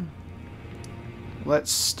 so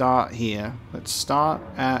let's start here. Let's start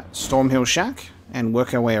at Stormhill Shack and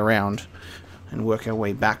work our way around and work our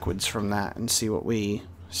way backwards from that and see what we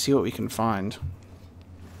can find.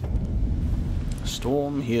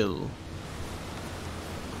 Stormhill.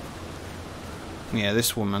 Yeah,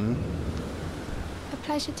 this woman. A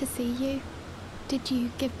pleasure to see you. Did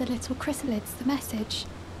you give the little chrysalids the message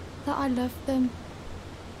that I love them?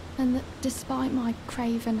 And that despite my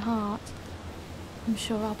craven heart, I'm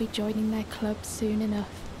sure I'll be joining their club soon enough.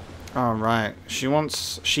 Oh, right.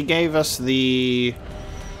 She gave us the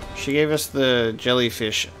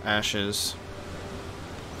jellyfish ashes.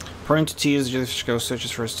 Prone to tears, the jellyfish girl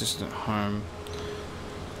searches for his distant home.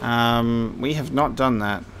 We have not done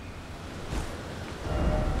that.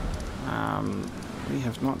 We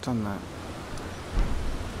have not done that.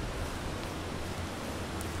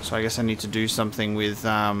 So I guess I need to do something with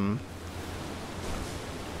with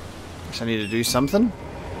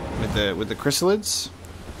the chrysalids.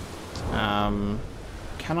 Can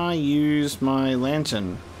I use my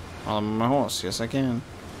lantern while I'm on my horse? Yes, I can.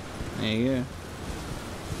 There you go.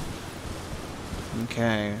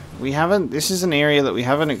 Okay, this is an area that we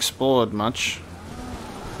haven't explored much.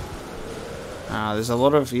 There's a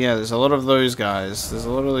lot of those guys. There's a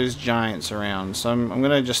lot of those giants around. So I'm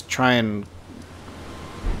gonna just try and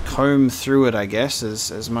comb through it, I guess,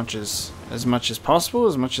 as much as possible,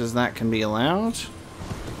 as much as that can be allowed.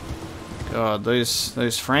 God,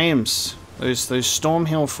 those frames, those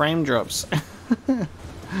Stormhill frame drops.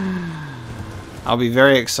 I'll be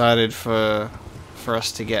very excited for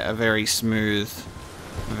us to get a very smooth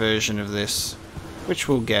version of this, which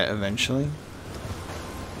we'll get eventually.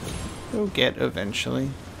 We'll get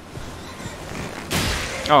eventually.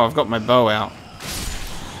 Oh, I've got my bow out.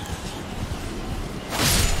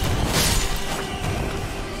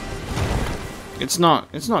 It's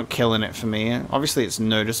not killing it for me. Obviously it's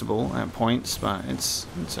noticeable at points, but it's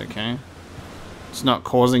okay. It's not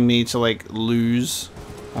causing me to like lose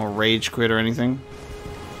or rage quit or anything.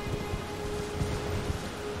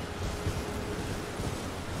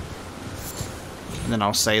 And then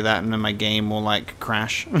I'll say that and then my game will like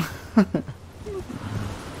crash.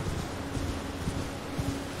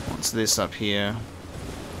 What's this up here?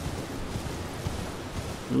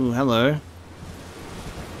 Ooh, hello.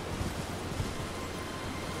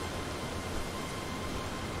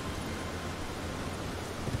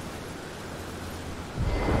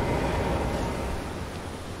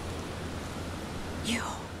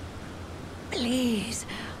 Please,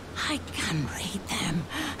 I can read them.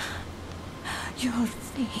 Your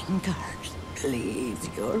fingers, please,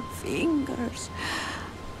 your fingers.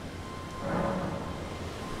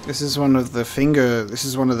 This is one of the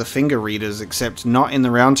finger readers, except not in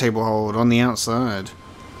the round table hold, on the outside.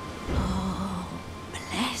 Oh,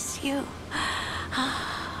 bless you.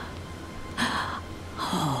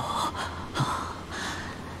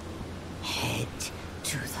 Head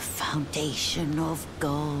to the foundation of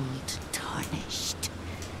gold tarnished.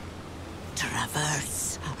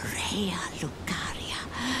 Traverse Rea Lucaria,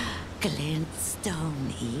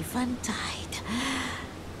 glintstone eventide,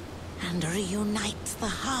 and reunite the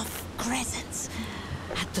half crescents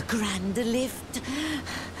at the grand lift.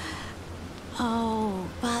 Oh,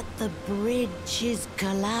 but the bridge is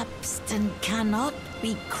collapsed and cannot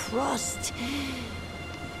be crossed.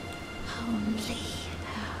 Only,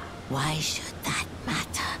 why should that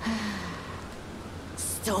matter?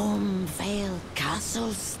 Stormvale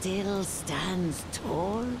Castle still stands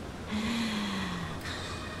tall.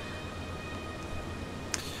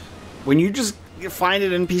 When you just find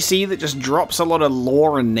an NPC that just drops a lot of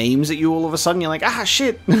lore and names at you all of a sudden, you're like, ah,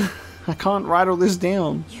 shit, I can't write all this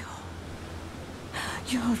down. You're...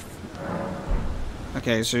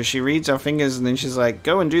 Okay, so she reads our fingers and then she's like,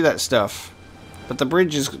 go and do that stuff. But the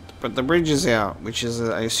bridge is out, which is,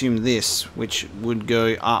 I assume, this, which would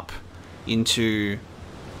go up into,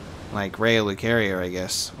 like, Rea Lucaria, I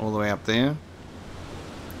guess, all the way up there.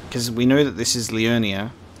 Because we know that this is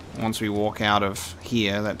Liurnia. Once we walk out of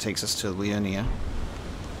here, that takes us to Liurnia.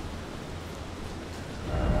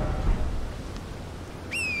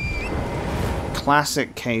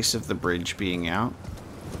 Classic case of the bridge being out.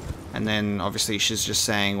 And then, obviously, she's just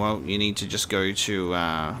saying, well, you need to just go to,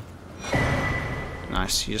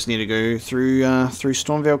 nice, you just need to go through, through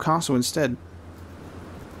Stormvale Castle instead.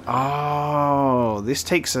 Oh, this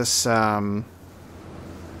takes us, I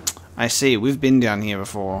see, we've been down here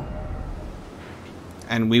before.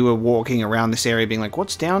 And we were walking around this area being like,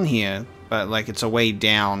 what's down here? But, like, it's a way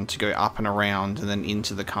down to go up and around and then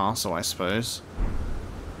into the castle, I suppose.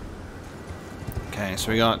 Okay, so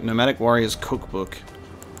we got Nomadic Warriors Cookbook.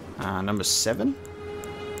 Number 7.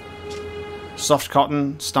 Soft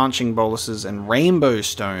cotton, stanching boluses, and rainbow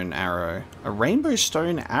stone arrow. A rainbow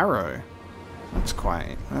stone arrow. That's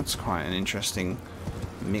quite an interesting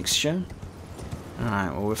mixture.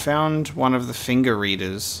 Alright, well, we found one of the finger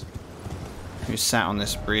readers who sat on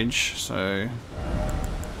this bridge, so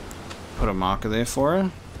put a marker there for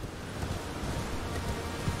her.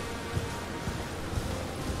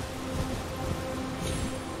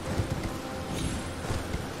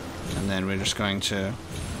 And then we're just going to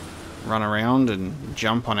run around and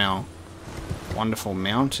jump on our wonderful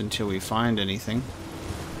mount until we find anything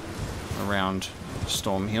around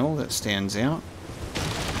Storm Hill that stands out.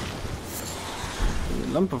 A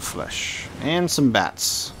lump of flesh and some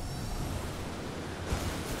bats.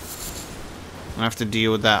 I have to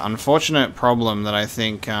deal with that unfortunate problem that I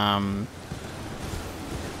think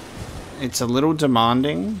it's a little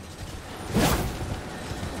demanding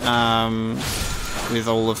with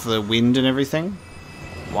all of the wind and everything.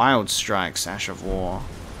 Wild Strikes, Ash of War.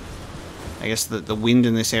 I guess that the wind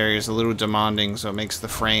in this area is a little demanding, so it makes the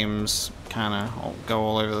frames kind of go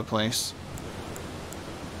all over the place.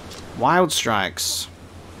 Wild Strikes.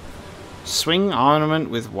 Swing ornament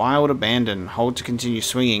with Wild Abandon. Hold to continue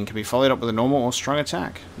swinging. Can be followed up with a normal or strong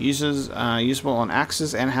attack. Usable on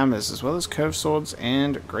axes and hammers, as well as curved swords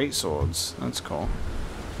and great swords. That's cool.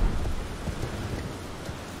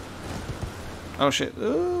 Oh shit.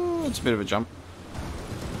 Ooh, it's a bit of a jump.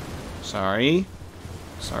 Sorry.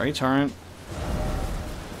 Sorry, Torrent.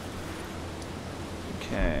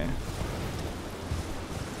 Okay.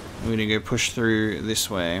 We're gonna go push through this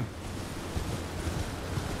way.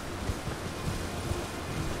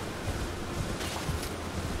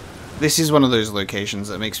 This is one of those locations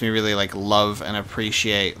that makes me really like love and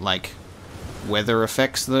appreciate like weather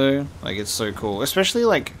effects though. Like it's so cool, especially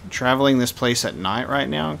like traveling this place at night right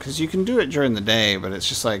now, because you can do it during the day, but it's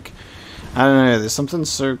just like, I don't know, there's something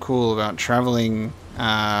so cool about traveling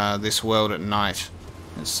this world at night.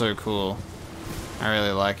 It's so cool. I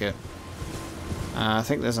really like it. I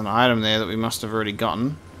think there's an item there that we must have already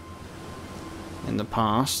gotten in the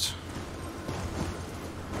past.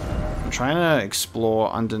 I'm trying to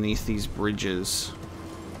explore underneath these bridges.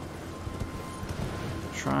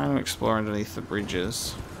 Trying to explore underneath the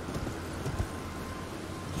bridges.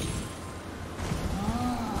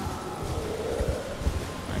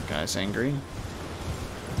 That guy's angry.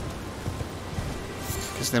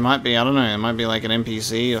 Because there might be, I don't know, it might be like an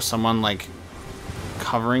NPC or someone like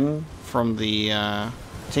covering from the,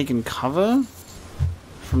 taking cover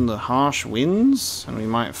from the harsh winds, and we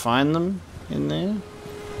might find them in there.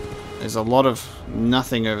 There's a lot of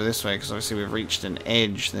nothing over this way, because obviously we've reached an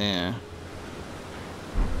edge there.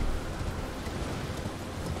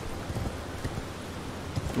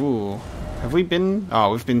 Ooh. Have we been?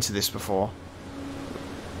 Oh, we've been to this before.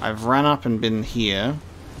 I've ran up and been here.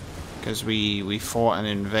 because we fought an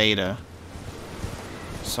invader.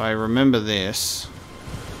 So I remember this.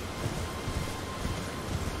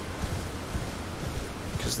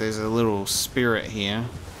 Because there's a little spirit here.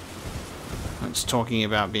 It's talking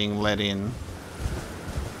about being let in.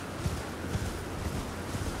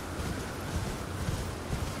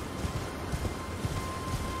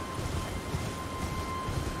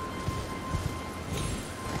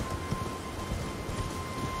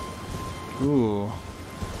 Ooh.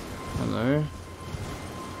 Hello.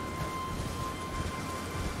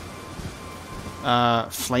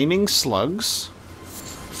 Flaming slugs?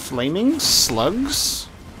 Flaming slugs?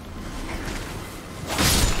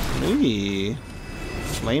 Ooh.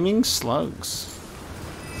 Flaming slugs.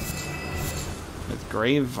 With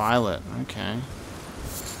grave violet. Okay.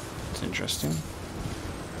 That's interesting.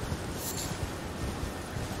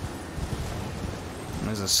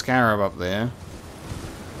 There's a scarab up there.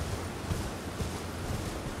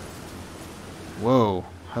 Whoa.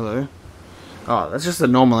 Hello. Oh, that's just a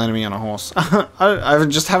normal enemy on a horse. I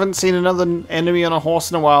just haven't seen another enemy on a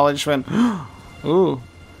horse in a while. I just went, ooh.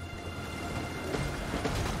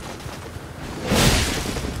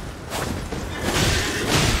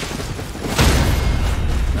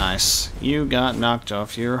 Nice. You got knocked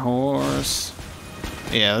off your horse.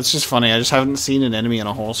 Yeah, that's just funny. I just haven't seen an enemy on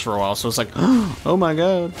a horse for a while, so it's like, oh my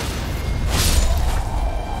god.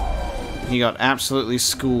 He got absolutely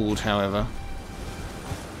schooled, however.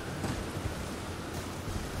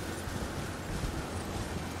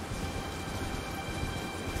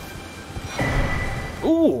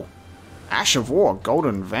 Ooh! Ash of War,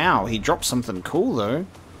 Golden Vow. He dropped something cool, though.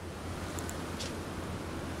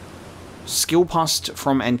 Skill passed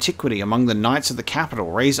from antiquity among the knights of the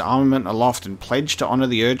capital. Raise armament aloft and pledge to honor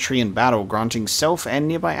the Erd Tree in battle, granting self and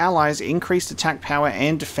nearby allies increased attack power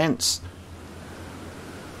and defense.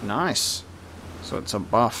 Nice. So it's a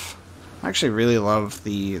buff. I actually really love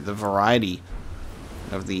the variety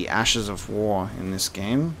of the Ashes of War in this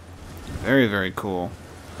game. Very, very cool.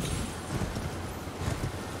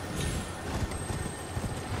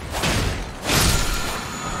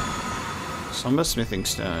 Somber Smithing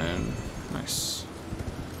Stone. Nice.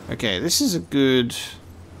 Okay, this is a good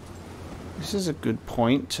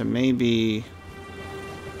point to maybe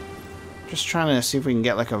just trying to see if we can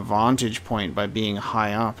get like a vantage point by being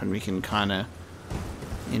high up, and we can kind of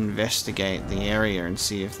investigate the area and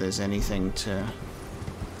see if there's anything to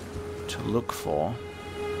look for.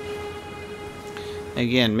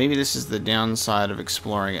 Again, maybe this is the downside of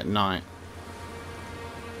exploring at night,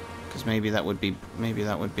 because maybe that would be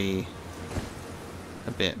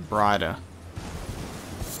a bit brighter.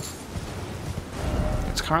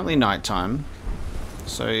 It's currently nighttime,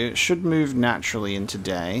 so it should move naturally into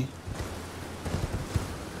day.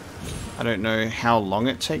 I don't know how long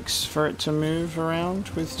it takes for it to move around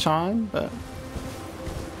with time, but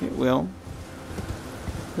it will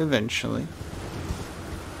eventually.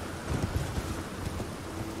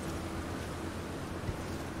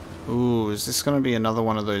 Ooh, is this going to be another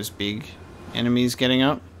one of those big enemies getting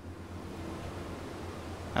up?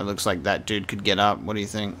 It looks like that dude could get up. What do you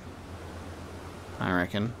think? I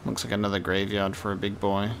reckon. Looks like another graveyard for a big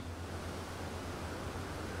boy.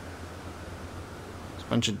 There's a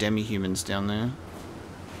bunch of demi-humans down there.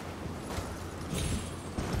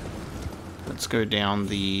 Let's go down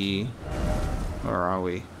the... Where are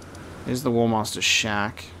we? There's the Warmaster's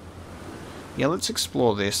shack. Yeah, let's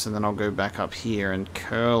explore this, and then I'll go back up here and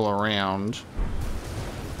curl around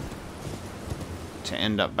to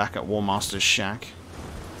end up back at Warmaster's shack.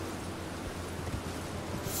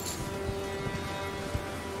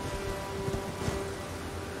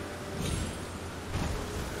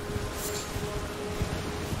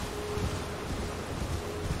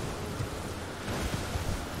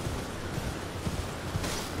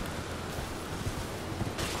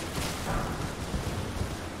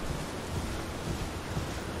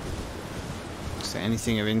 Is there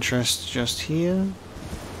anything of interest just here?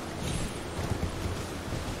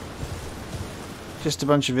 Just a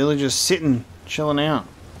bunch of villagers sitting, chilling out.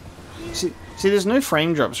 See, there's no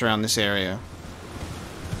frame drops around this area,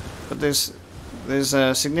 but there's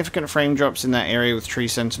significant frame drops in that area with Tree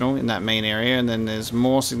Sentinel in that main area, and then there's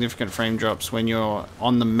more significant frame drops when you're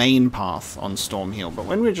on the main path on Storm Hill. But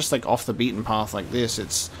when we're just like off the beaten path like this,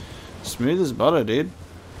 it's smooth as butter, dude.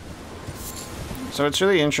 So it's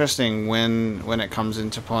really interesting when it comes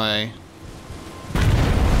into play.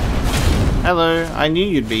 Hello, I knew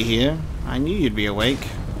you'd be here. I knew you'd be awake.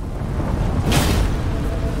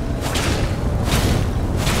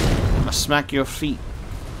 I'm gonna smack your feet.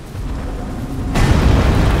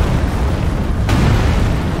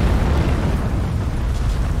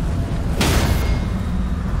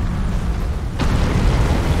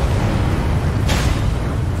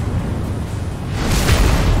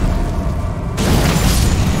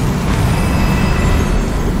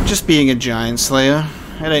 just being a giant slayer.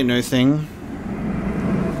 It ain't no thing.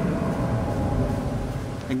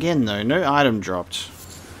 Again though, no item dropped.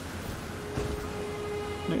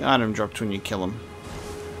 No item dropped when you kill them.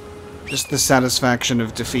 Just the satisfaction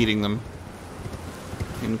of defeating them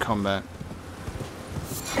in combat.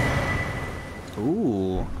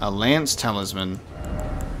 Ooh, a lance talisman.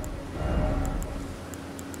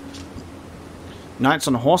 Knights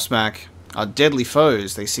on horseback are deadly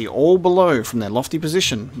foes. They see all below from their lofty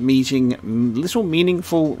position, meeting little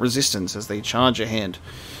meaningful resistance as they charge ahead.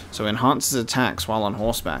 So enhances attacks while on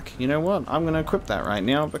horseback. You know what? I'm going to equip that right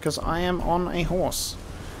now because I am on a horse.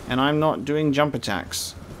 And I'm not doing jump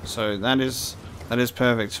attacks. So that is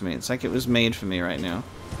perfect for me. It's like it was made for me right now.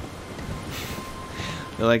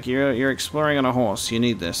 You're like, you're exploring on a horse. You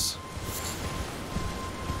need this.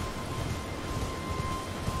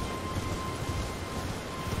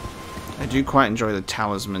 I do quite enjoy the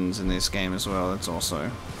talismans in this game as well. That's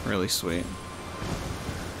also really sweet.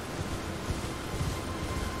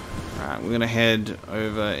 Alright, we're going to head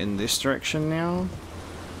over in this direction now.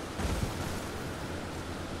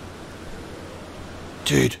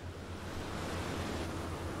 Dude.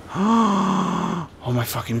 Oh my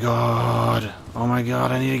fucking god. Oh my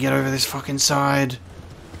god, I need to get over this fucking side.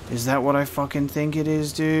 Is that what I fucking think it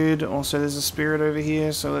is, dude? Also, there's a spirit over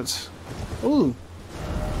here, so let's... Ooh.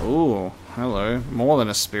 Ooh, hello. More than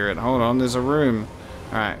a spirit. Hold on, there's a room.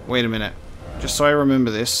 Alright, wait a minute. Just so I remember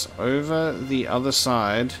this. Over the other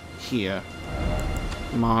side, here.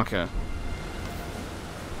 Marker.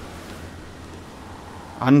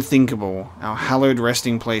 Unthinkable. Our hallowed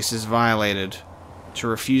resting place is violated. To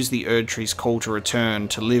refuse the Erdtree's call to return,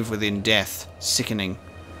 to live within death. Sickening.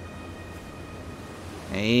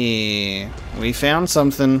 Hey, we found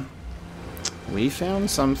something. We found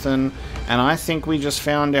something. And I think we just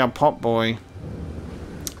found our pop boy.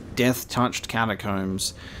 Death-touched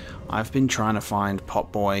catacombs. I've been trying to find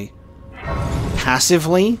pop boy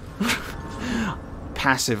passively.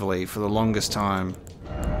 Passively for the longest time.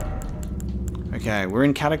 Okay, we're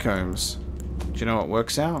in catacombs. Do you know what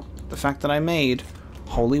works out? The fact that I made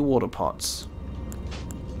holy water pots.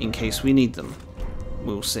 In case we need them.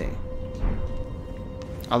 We'll see.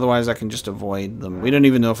 Otherwise I can just avoid them. We don't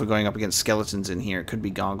even know if we're going up against skeletons in here. It could be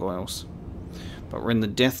gargoyles. But we're in the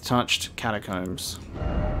death-touched catacombs.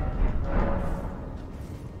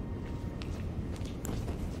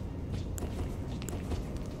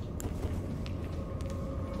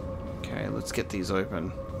 Okay, let's get these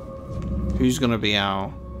open. Who's gonna be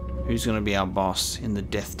our boss in the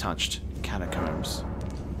death-touched catacombs?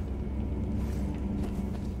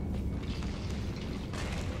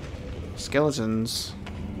 Skeletons.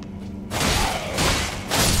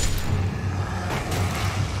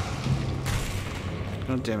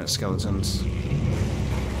 God damn it, skeletons.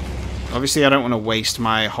 Obviously I don't want to waste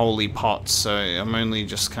my holy pots, so I'm only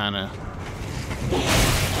just kinda...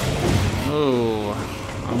 Oh,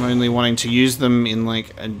 I'm only wanting to use them in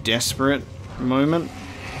like a desperate moment.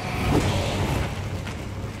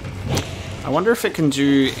 I wonder if it can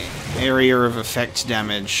do area of effect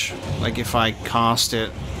damage, like if I cast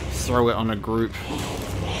it, throw it on a group.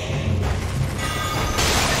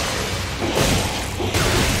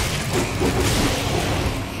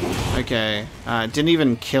 Okay, it didn't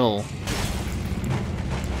even kill.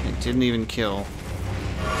 It didn't even kill.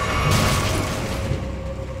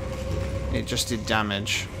 It just did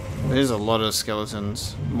damage. There's a lot of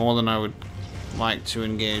skeletons. More than I would like to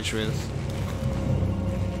engage with.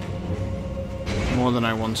 More than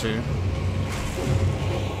I want to.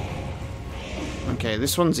 Okay,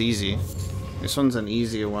 this one's easy. This one's an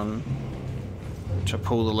easier one. To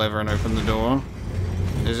pull the lever and open the door.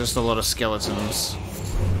 There's just a lot of skeletons.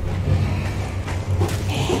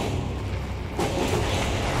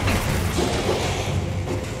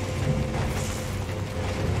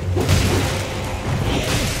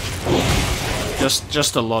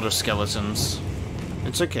 Just a lot of skeletons.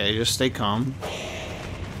 It's okay, just stay calm.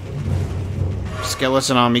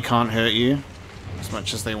 Skeleton army can't hurt you as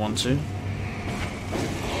much as they want to.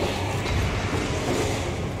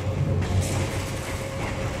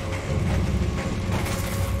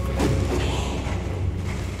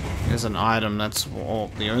 There's an item, that's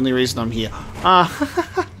the only reason I'm here. Ah!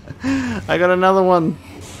 I got another one!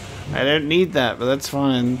 I don't need that, but that's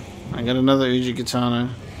fine. I got another Uji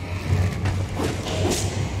Katana.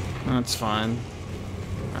 That's fine.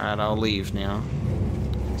 Alright, I'll leave now.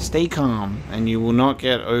 Stay calm, and you will not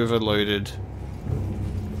get overloaded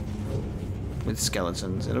with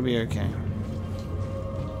skeletons. It'll be okay.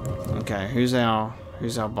 Okay, who's our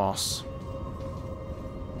boss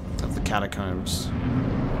of the catacombs?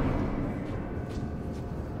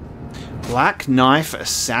 Black Knife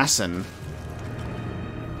Assassin.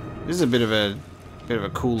 This is a bit of a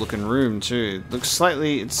cool looking room too. It's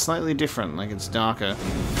slightly different, like it's darker.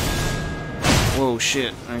 Whoa,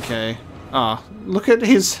 shit. Okay. Ah, oh, look at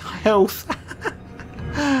his health.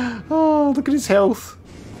 Oh, look at his health.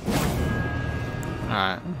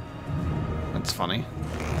 Alright. That's funny.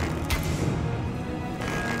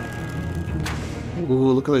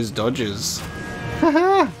 Ooh, look at those dodges.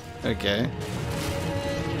 Okay.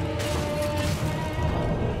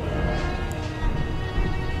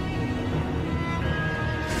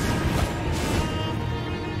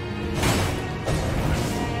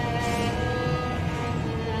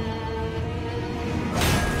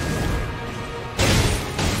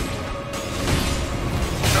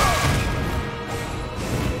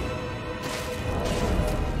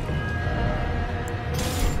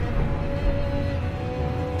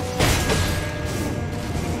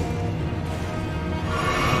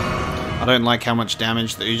 I don't like how much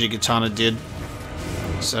damage the Uji Katana did,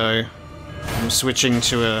 so I'm switching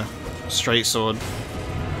to a straight sword.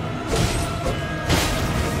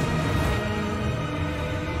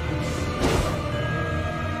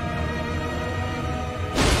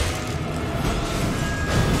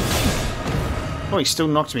 Oh, he still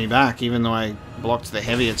knocked me back even though I blocked the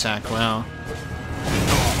heavy attack. Wow.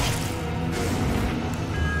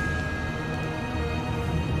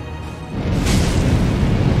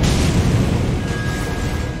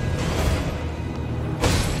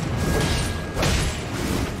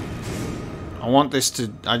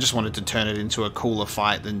 I just wanted to turn it into a cooler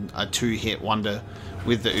fight than a two-hit wonder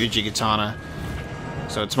with the Uji Katana.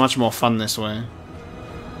 So it's much more fun this way.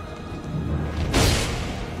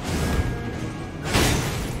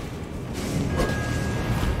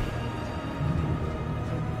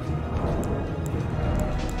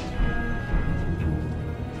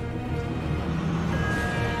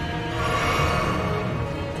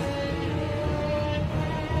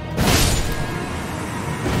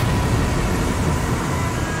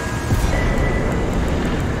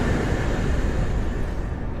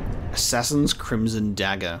 Assassin's Crimson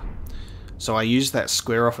Dagger. So I used that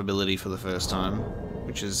square off ability for the first time,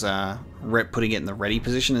 which is putting it in the ready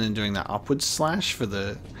position and then doing that upwards slash for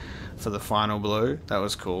the final blow. That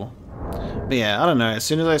was cool. But yeah, I don't know. As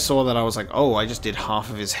soon as I saw that, I was like, oh, I just did half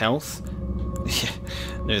of his health. Yeah,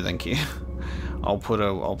 no, thank you. I'll put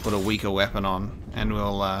a weaker weapon on, and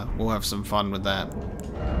we'll have some fun with that.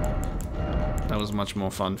 That was much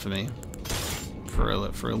more fun for me. For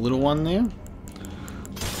a little one there.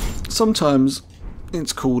 Sometimes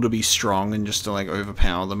it's cool to be strong and just to like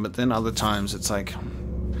overpower them, but then other times it's like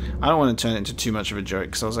I don't want to turn it into too much of a joke,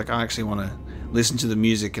 because I was like, I actually want to listen to the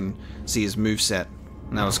music and see his moveset,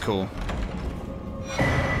 and that was cool.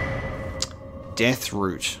 Death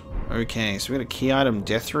Root. Okay, so we got a key item,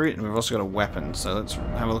 Death Root, and we've also got a weapon. So let's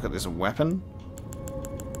have a look at this weapon.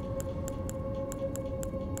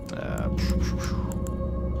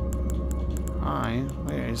 Hi,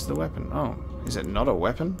 where is the weapon? Oh, is it not a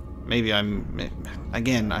weapon? Maybe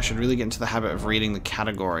again, I should really get into the habit of reading the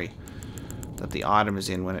category that the item is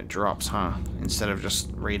in when it drops, huh? Instead of just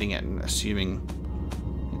reading it and assuming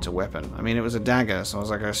it's a weapon. I mean, it was a dagger, so I was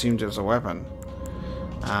like, I assumed it was a weapon.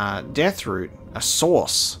 Death Root, a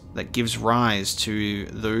source that gives rise to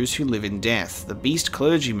those who live in death. The beast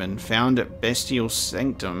clergyman, found at Bestial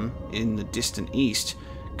Sanctum in the distant east,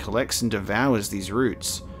 collects and devours these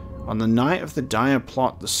roots. On the night of the dire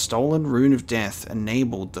plot, the stolen Rune of Death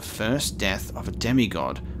enabled the first death of a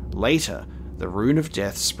demigod. Later, the Rune of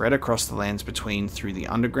Death spread across the lands between through the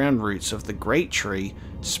underground roots of the Great Tree,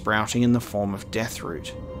 sprouting in the form of Death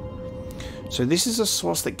Root. So this is a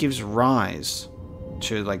source that gives rise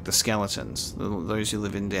to, like, the skeletons, those who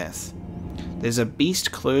live in death. There's a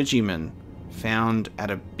beast clergyman found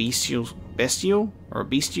at a bestial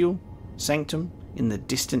sanctum in the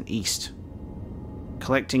distant east,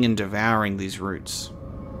 collecting and devouring these roots.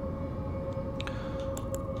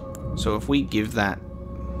 So if we give that,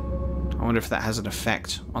 I wonder if that has an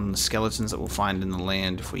effect on the skeletons that we'll find in the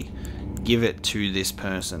land if we give it to this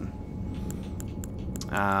person.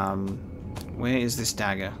 Where is this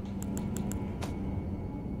dagger?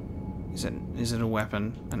 Is it a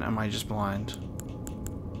weapon? And am I just blind?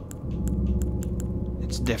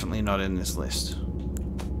 It's definitely not in this list.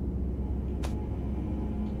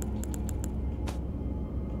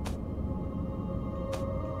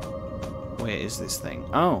 Where is this thing?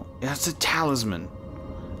 Oh, it's a talisman.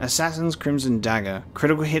 Assassin's Crimson Dagger.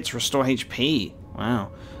 Critical hits restore HP.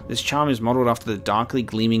 Wow. This charm is modeled after the darkly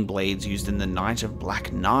gleaming blades used in the Night of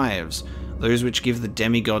Black Knives, those which give the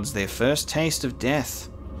demigods their first taste of death.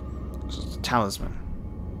 So it's a talisman.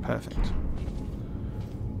 Perfect.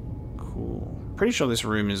 Cool. pretty sure this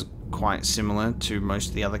room is quite similar to most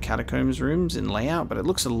of the other catacombs rooms in layout, but it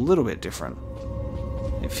looks a little bit different.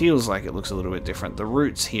 It feels like it looks a little bit different. The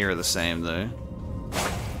roots here are the same, though.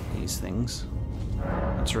 These things.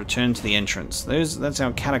 Let's return to the entrance. That's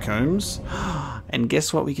our catacombs. And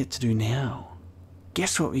guess what we get to do now?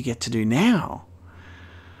 Guess what we get to do now?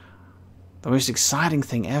 The most exciting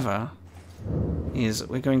thing ever is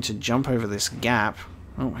we're going to jump over this gap.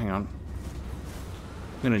 Oh, hang on.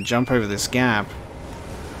 I'm going to jump over this gap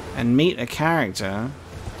and meet a character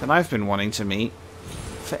that I've been wanting to meet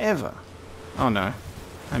forever. Oh no,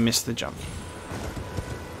 I missed the jump.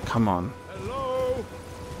 Come on. Hello?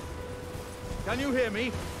 Can you hear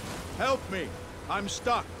me? Help me. I'm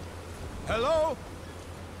stuck. Hello?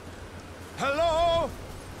 Hello?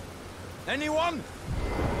 Anyone?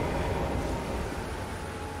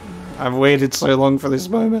 I've waited so long for this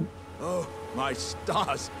moment. Oh, my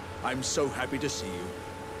stars. I'm so happy to see you.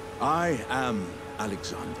 I am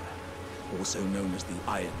Alexander, also known as the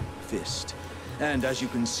Iron Fist. And as you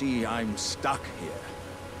can see, I'm stuck here.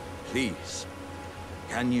 Please,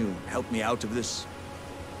 can you help me out of this?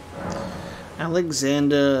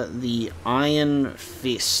 Alexander the Iron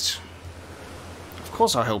Fist. Of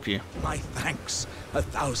course I'll help you. My thanks.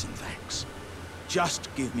 1,000 thanks. Just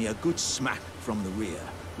give me a good smack from the rear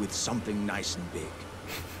with something nice and big.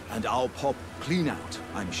 And I'll pop clean out,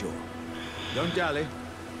 I'm sure. Don't dally.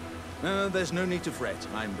 There's no need to fret.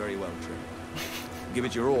 I'm very well trained. Give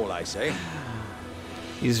it your all, I say.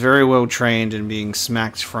 He's very well trained in being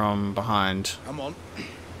smacked from behind. Come on.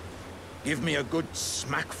 Give me a good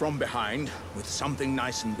smack from behind with something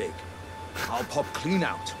nice and big. I'll pop clean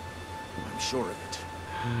out. I'm sure of it.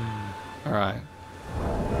 Alright.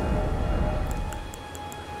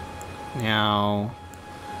 Now,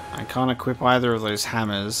 I can't equip either of those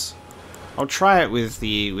hammers. I'll try it with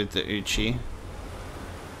the Uchi.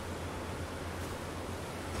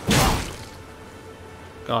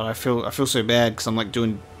 God, I feel so bad because I'm like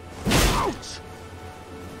doing.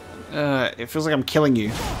 It feels like I'm killing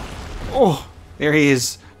you. Oh, there he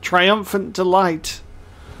is. Triumphant delight.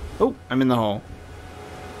 Oh, I'm in the hole.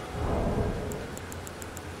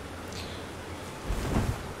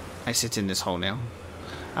 I sit in this hole now.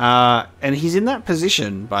 And he's in that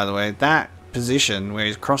position, by the way. That position where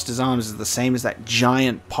he's crossed his arms is the same as that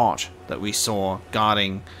giant pot that we saw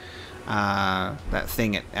guarding that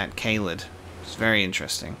thing at Caelid. It's very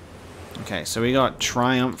interesting. Okay, so we got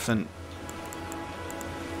triumphant.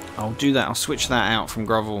 I'll do that. I'll switch that out from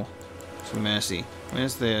grovel to mercy.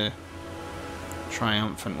 Where's the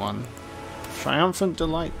triumphant one? Triumphant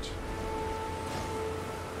delight.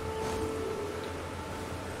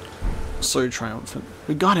 So triumphant.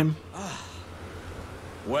 We got him.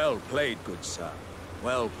 Well played, good sir.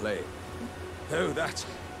 Well played. Though that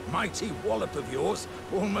mighty wallop of yours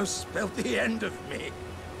almost spelled the end of me.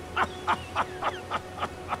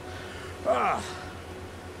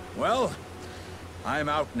 Well, I'm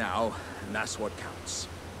out now, and that's what counts.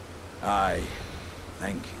 I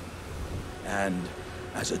thank you. And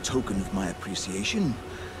as a token of my appreciation,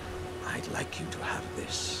 I'd like you to have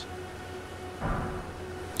this.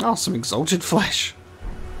 Oh, some exalted flesh.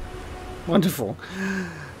 Wonderful.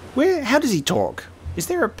 How does he talk? Is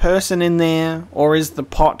there a person in there, or is the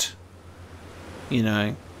pot, you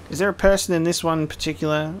know, is there a person in this one in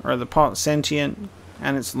particular, or are the pot sentient,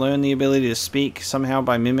 and it's learned the ability to speak somehow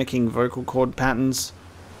by mimicking vocal cord patterns,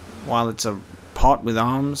 while it's a pot with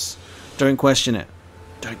arms? Don't question it.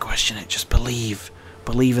 Don't question it, just believe.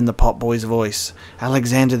 Believe in the pot boy's voice.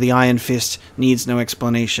 Alexander the Iron Fist needs no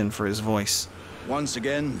explanation for his voice. Once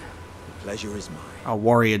again, the pleasure is mine. A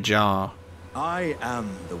warrior jar. I am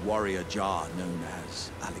the warrior jar known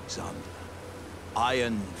as Alexander.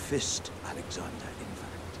 Iron Fist Alexander, in fact.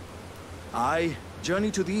 I journey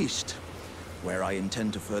to the east, where I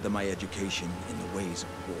intend to further my education in the ways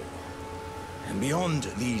of war. And beyond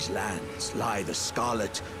these lands lie the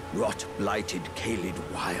scarlet, rot-blighted Caelid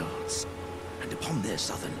wilds. And upon their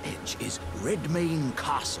southern edge is Redmane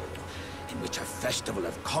Castle, in which a festival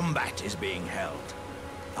of combat is being held.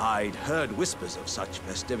 I'd heard whispers of such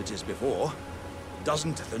festivities before.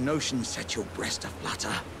 Doesn't the notion set your breast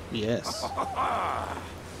aflutter? Yes.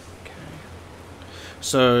 Okay.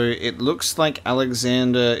 So it looks like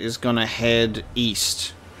Alexander is going to head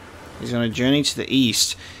east. He's going to journey to the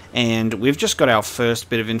east, and we've just got our first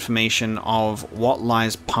bit of information of what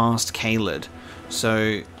lies past Caelid.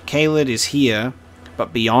 So Caelid is here,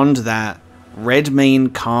 but beyond that,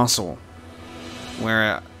 Redmane Castle,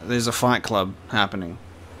 where there's a fight club happening.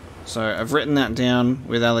 So I've written that down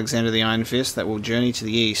with Alexander the Iron Fist, that we'll journey to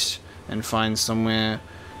the east and find somewhere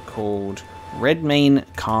called Redmane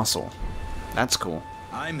Castle. That's cool.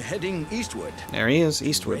 I'm heading eastward. There he is,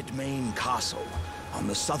 eastward. Redmane Castle, on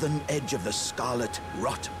the southern edge of the scarlet,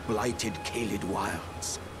 rot-blighted Caelid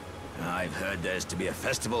Wilds. I've heard there's to be a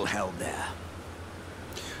festival held there.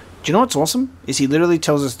 Do you know what's awesome? Is he literally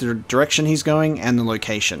tells us the direction he's going and the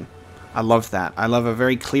location. I love that. I love a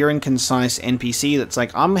very clear and concise NPC that's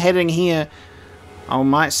like, I'm heading here, I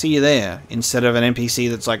might see you there, instead of an NPC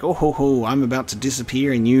that's like, oh ho ho, I'm about to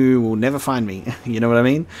disappear and you will never find me. You know what I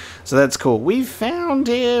mean? So that's cool. We found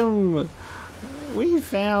him! We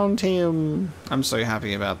found him! I'm so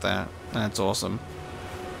happy about that. That's awesome.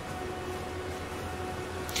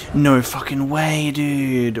 No fucking way,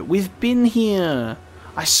 dude! We've been here!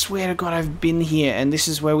 I swear to God I've been here, and this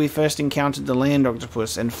is where we first encountered the land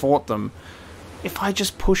octopus and fought them. If I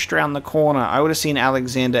just pushed around the corner, I would have seen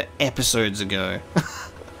Alexander episodes ago.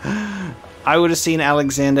 I would have seen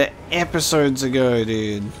Alexander episodes ago,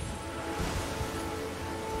 dude.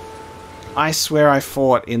 I swear I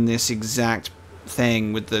fought in this exact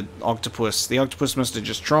thing with the octopus. The octopus must have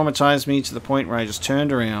just traumatized me to the point where I just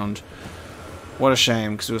turned around. What a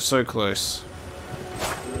shame, because it was so close.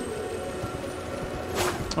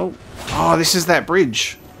 Oh, oh, this is that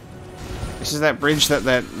bridge. This is that bridge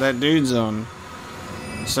that dude's on.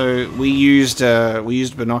 So we used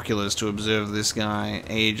binoculars to observe this guy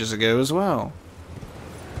ages ago as well.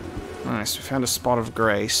 Nice, we found a spot of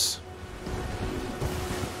grace.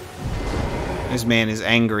 This man is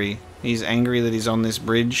angry. He's angry that he's on this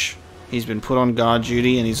bridge. He's been put on guard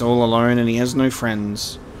duty and he's all alone and he has no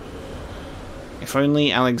friends. If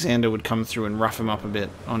only Alexander would come through and rough him up a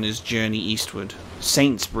bit on his journey eastward.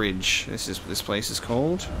 Saints Bridge, this place is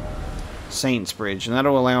called. Saints Bridge, and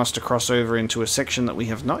that'll allow us to cross over into a section that we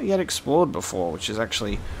have not yet explored before, which is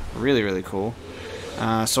actually really, really cool.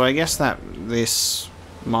 So I guess that this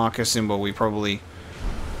marker symbol we probably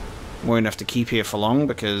won't have to keep here for long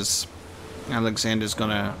because Alexander's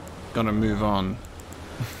gonna move on.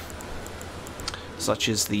 Such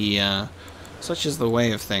is the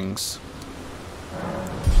way of things.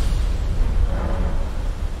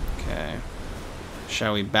 Okay,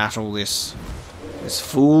 shall we battle this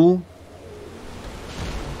fool?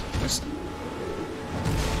 This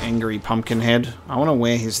angry pumpkin head. I want to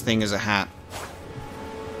wear his thing as a hat.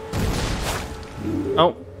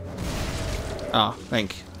 Oh. Ah,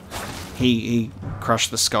 he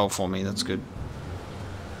crushed the skull for me. That's good.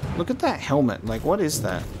 Look at that helmet. Like, what is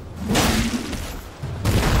that?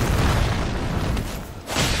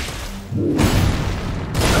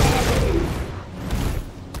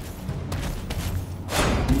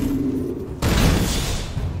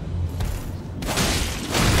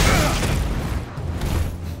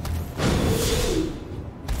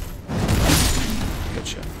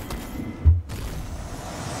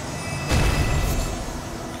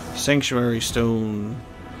 Sanctuary Stone.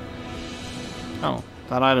 Oh,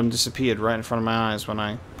 that item disappeared right in front of my eyes when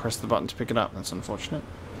I pressed the button to pick it up. That's unfortunate.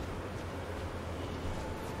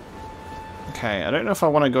 Okay, I don't know if I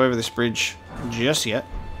want to go over this bridge just yet.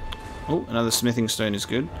 Oh, another smithing stone is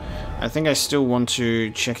good. I think I still want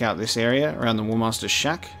to check out this area around the Warmaster's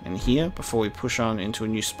shack and here before we push on into a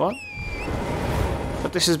new spot.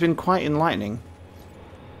 But this has been quite enlightening.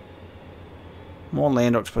 More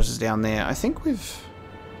land octopuses down there. I think we've...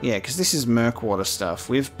 Yeah, because this is Murkwater stuff.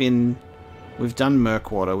 We've done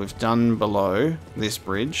Murkwater. We've done below this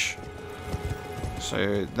bridge.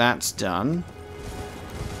 So that's done.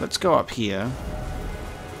 Let's go up here.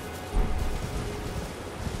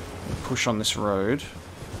 Push on this road.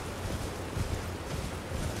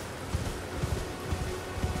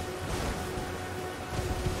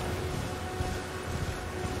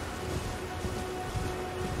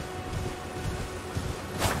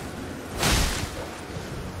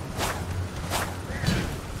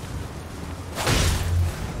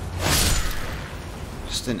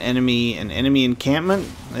 An enemy encampment.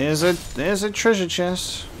 There's a treasure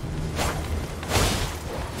chest.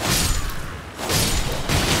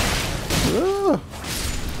 Ooh.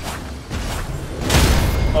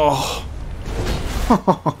 Oh.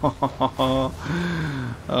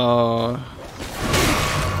 Oh.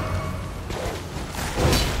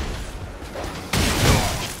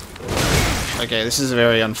 Okay, this is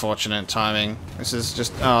very unfortunate timing. This is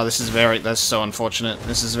just that's so unfortunate.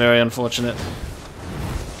 This is very unfortunate.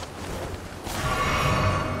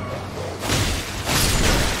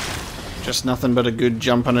 Just nothing but a good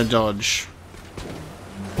jump and a dodge.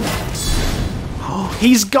 Oh,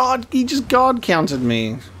 he just God counted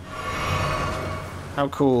me. How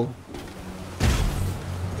cool.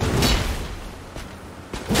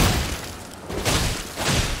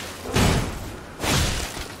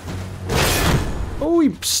 Oh,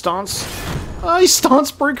 he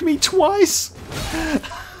stance broke me twice.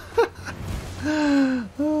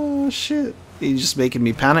 Oh shit. He's just making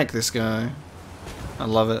me panic, this guy. I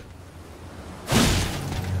love it.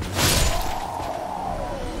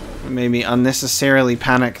 It made me unnecessarily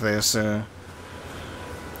panic there, sir.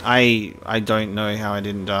 I don't know how I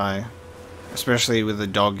didn't die. Especially with the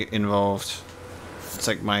dog involved. It's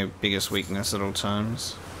like my biggest weakness at all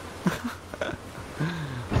times.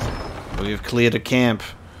 We've cleared a camp.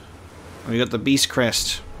 We got the Beast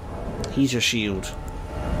Crest. Heater shield.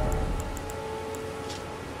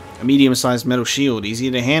 A medium-sized metal shield,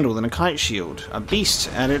 easier to handle than a kite shield. A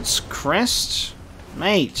beast at its crest?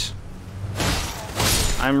 Mate.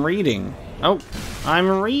 I'm reading. Oh, I'm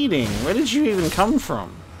reading. Where did you even come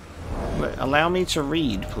from? Allow me to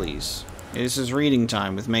read, please. This is reading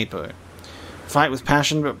time with Mapo. Fight with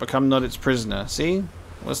passion, but become not its prisoner. See?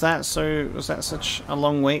 Was that such a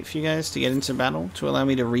long wait for you guys to get into battle? To allow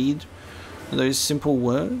me to read those simple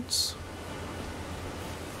words?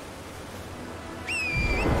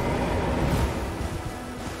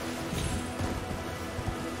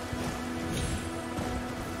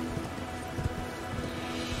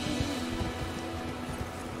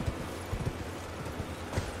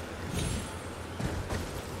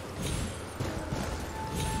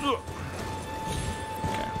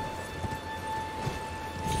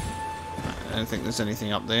 I don't think there's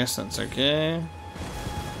anything up there, so that's okay.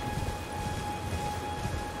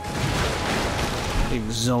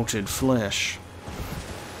 Exalted flesh.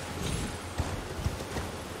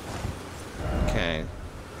 Okay.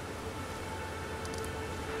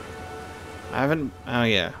 I haven't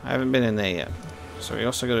been in there yet. So we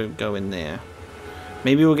also gotta go in there.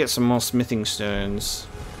 Maybe we'll get some more smithing stones.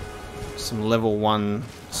 Some level 1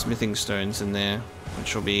 smithing stones in there,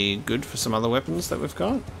 which will be good for some other weapons that we've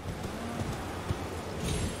got.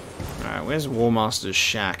 Alright, where's Warmaster's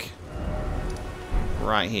shack?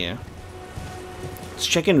 Right here. Let's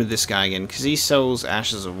check in with this guy again, because he sells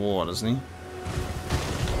Ashes of War, doesn't he?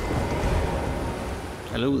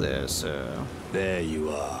 Hello there, sir. There you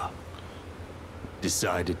are.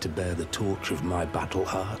 Decided to bear the torch of my battle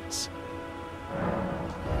hearts?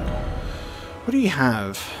 What do you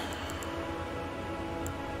have?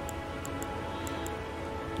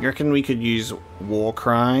 You reckon we could use War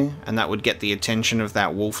Cry, and that would get the attention of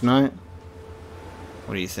that Wolf Knight?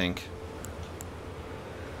 What do you think?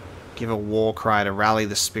 Give a War Cry to rally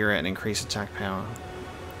the spirit and increase attack power.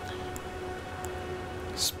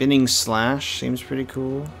 Spinning Slash seems pretty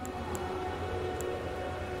cool.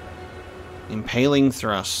 Impaling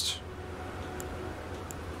Thrust.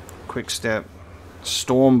 Quick Step.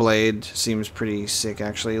 Stormblade seems pretty sick,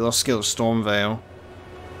 actually. Lost skill of Storm Veil.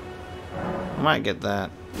 I might get that.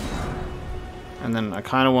 And then I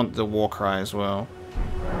kind of want the War Cry as well.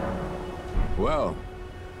 Well,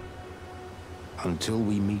 until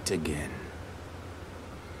we meet again.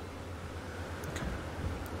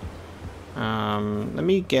 Let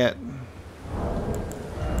me get...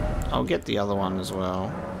 I'll get the other one as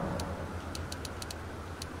well.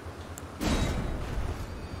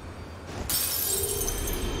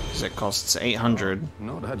 Because it costs 800.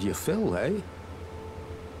 Not had your fill, eh?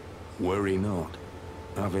 Worry not.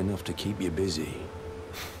 Have enough to keep you busy.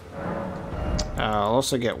 I'll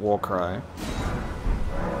also get War Cry.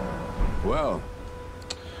 Well.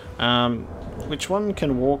 Which one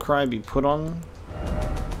can War Cry be put on?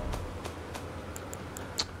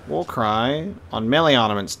 War Cry on melee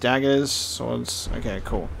armaments, daggers, swords. Okay,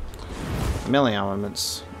 cool. Melee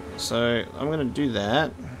armaments. So I'm gonna do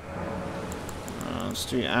that. Let's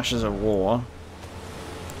do Ashes of War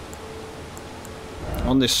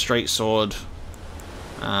on this straight sword.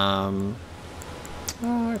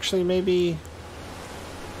 Actually, maybe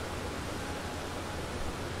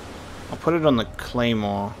I'll put it on the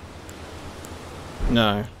Claymore.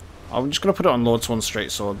 No, I'm just gonna put it on Lordsworn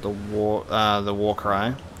straight sword. The War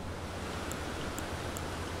Cry.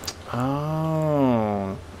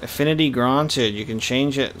 Oh, affinity granted. You can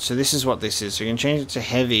change it. So this is what this is. So you can change it to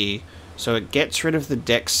heavy, so it gets rid of the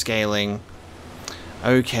dex scaling.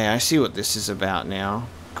 Okay, I see what this is about now.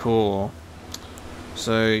 Cool.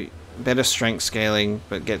 So better strength scaling,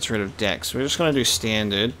 but gets rid of dex. We're just gonna do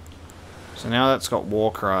standard. So now that's got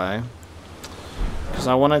War Cry. Because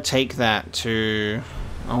I want to take that to...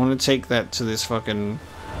 I want to take that to this fucking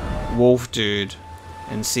wolf dude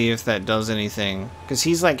and see if that does anything. Because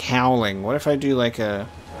he's like howling. What if I do like a...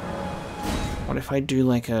 What if I do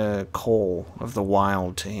like a call of the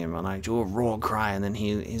wild to him and I do a roar cry and then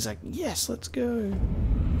he's like, yes, let's go.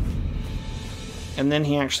 And then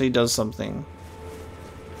he actually does something.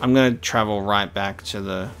 I'm gonna travel right back to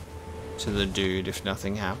the dude if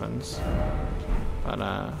nothing happens. But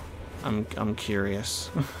I'm curious.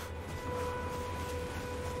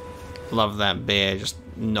 Love that bear just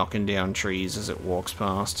knocking down trees as it walks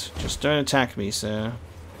past. Just don't attack me, sir.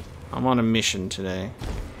 I'm on a mission today.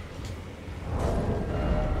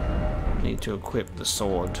 Need to equip the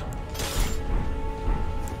sword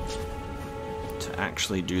to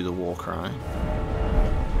actually do the war cry.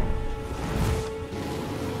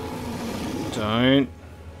 Don't.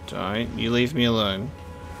 You leave me alone.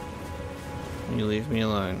 You leave me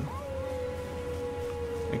alone.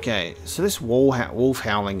 Okay, so this wolf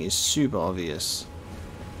howling is super obvious.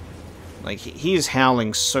 Like, he is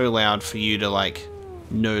howling so loud for you to, like,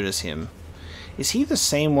 notice him. Is he the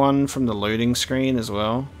same one from the loading screen as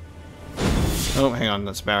well? Oh, hang on,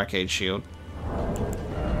 that's barricade shield.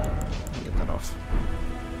 Get that off.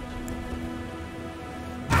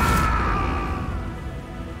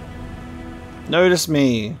 Notice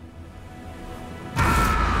me!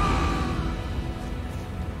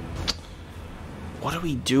 What do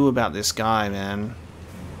we do about this guy, man?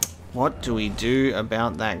 What do we do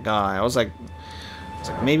about that guy? I was like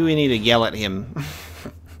maybe we need to yell at him.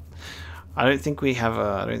 I don't think we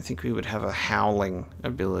would have a howling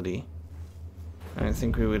ability. I don't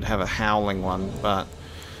think we would have a howling one, but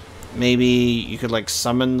maybe you could like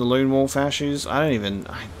summon the lone wolf ashes. I don't even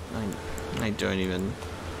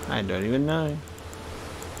know.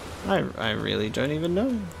 I really don't even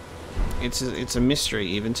know. It's a mystery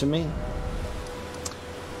even to me.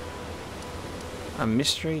 A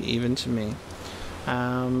mystery even to me.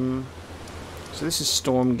 So this is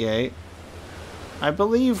Stormgate. I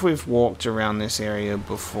believe we've walked around this area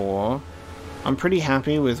before. I'm pretty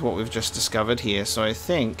happy with what we've just discovered here, so I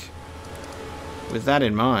think, with that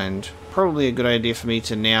in mind, probably a good idea for me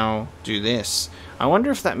to now do this. I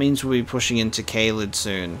wonder if that means we'll be pushing into Caelid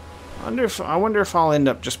soon. I wonder if I'll end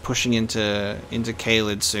up just pushing into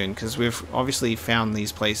Caelid soon, because we've obviously found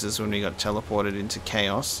these places when we got teleported into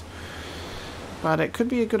Chaos. But it could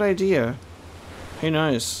be a good idea. Who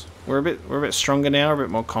knows? We're a bit stronger now, we're a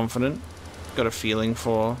bit more confident. Got a feeling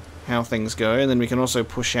for how things go, and then we can also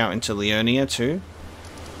push out into Leonia too.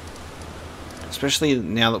 Especially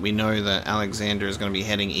now that we know that Alexander is going to be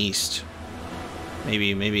heading east.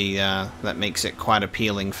 Maybe that makes it quite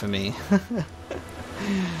appealing for me.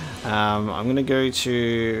 I'm going to go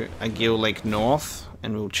to Agil Lake North,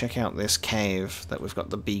 and we'll check out this cave that we've got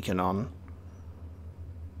the beacon on.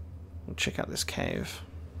 We'll check out this cave.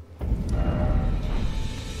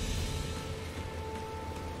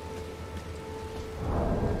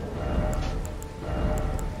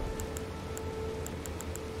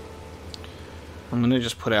 I'm going to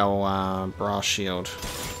just put our brass shield.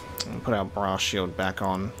 Put our brass shield back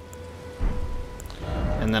on.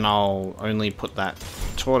 And then I'll only put that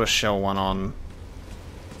tortoiseshell one on.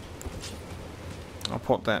 I'll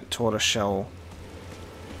put that tortoiseshell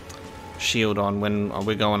shield on when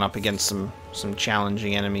we're going up against some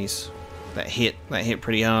challenging enemies that hit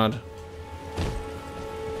pretty hard.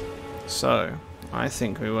 So I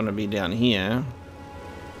think we want to be down here.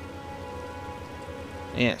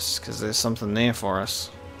 Yes, because there's something there for us.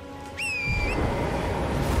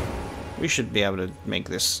 We should be able to make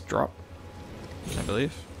this drop, I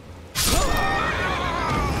believe.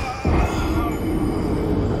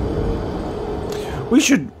 We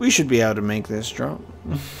should be able to make this drop.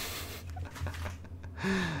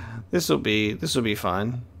 This will be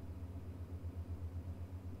fine.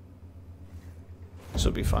 This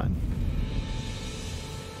will be fine.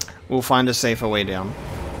 We'll find a safer way down.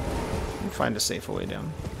 We'll find a safer way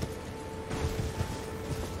down.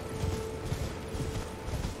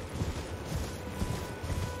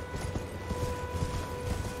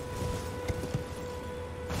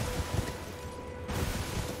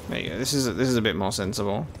 There you go. This is a bit more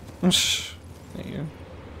sensible. There you go.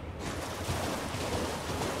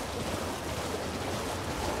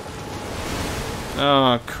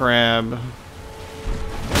 Oh, crab.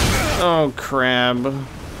 Oh, crab.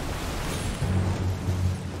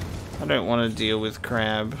 I don't want to deal with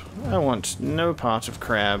crab. I want no part of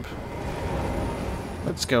crab.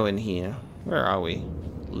 Let's go in here. Where are we?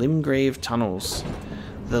 Limgrave Tunnels.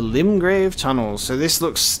 The Limgrave Tunnels. So this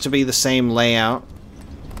looks to be the same layout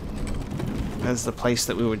as the place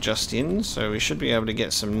that we were just in. So we should be able to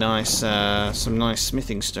get some nice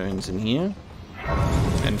smithing stones in here.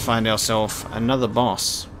 And find ourselves another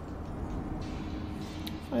boss.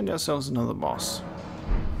 Find ourselves another boss.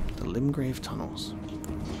 The Limgrave Tunnels.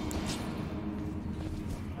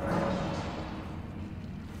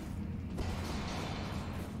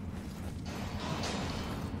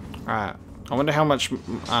 Alright. I wonder how much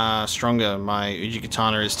stronger my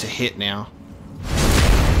Uji-Katana is to hit now.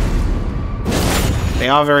 They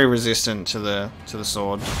are very resistant to the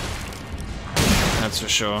sword. That's for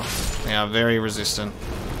sure. They are very resistant.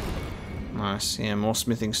 Nice, yeah, more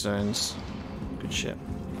smithing stones. Good shit.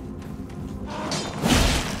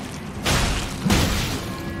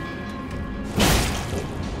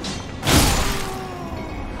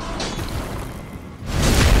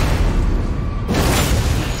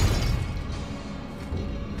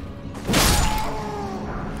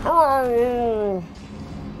 Oh!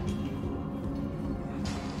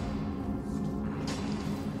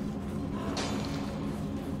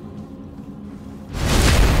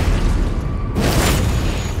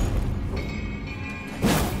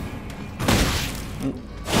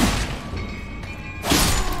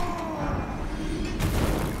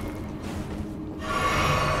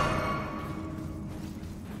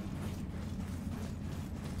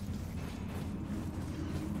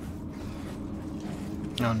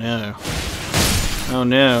 Oh no. Oh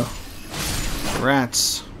no.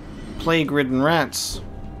 Rats. Plague-ridden rats.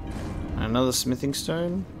 Another smithing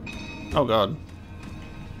stone? Oh god.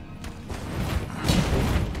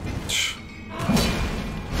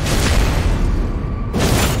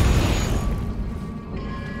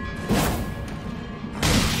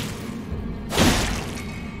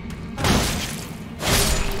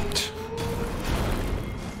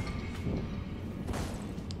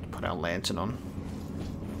 Put our lantern on.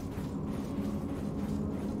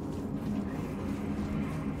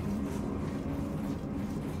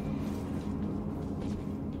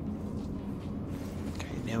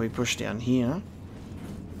 Now we push down here.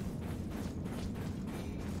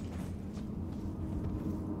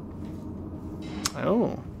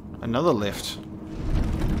 Oh, another lift.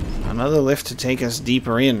 Another lift to take us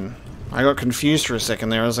deeper in. I got confused for a second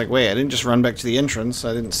there. I was like, wait, I didn't just run back to the entrance.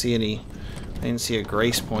 I didn't see a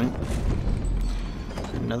grace point.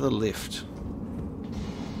 Another lift.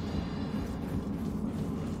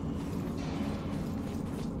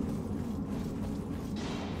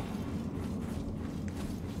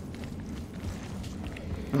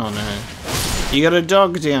 Oh no. You got a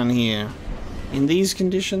dog down here. In these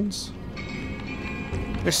conditions?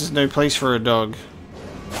 This is no place for a dog.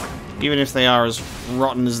 Even if they are as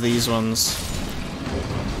rotten as these ones.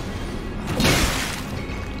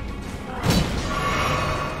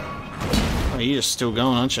 Oh, you're just still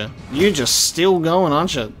going, aren't you? You're just still going,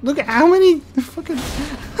 aren't you? Look at how many fucking...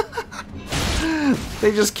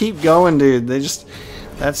 They just keep going, dude. They just...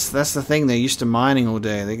 That's the thing. They're used to mining all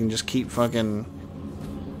day. They can just keep fucking...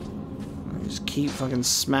 keep fucking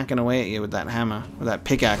smacking away at you with that hammer, with that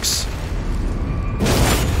pickaxe.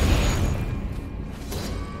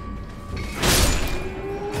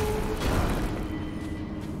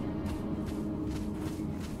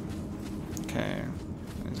 Okay,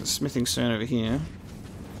 there's a smithing stone over here.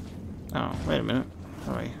 Oh, wait a minute.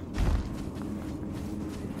 How do I...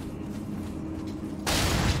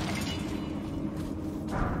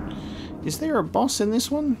 Is there a boss in this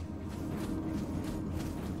one?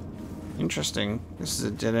 Interesting. This is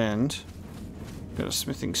a dead end. Got a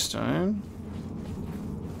smithing stone.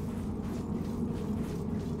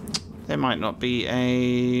 There might not be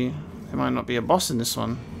a boss in this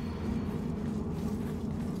one.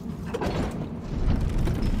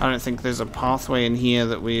 I don't think there's a pathway in here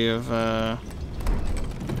that we have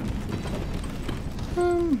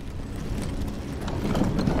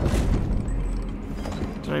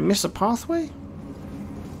Did I miss a pathway?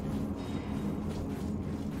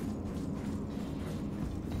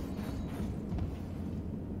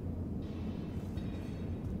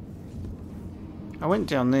 I went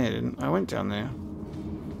down there, didn't I? I went down there.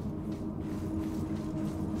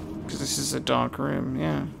 Because this is a dark room,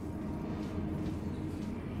 yeah.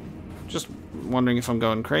 Just wondering if I'm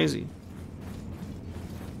going crazy.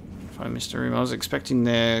 If I missed a room. I was expecting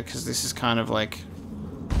there, because this is kind of like...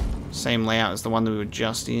 same layout as the one that we were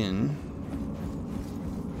just in.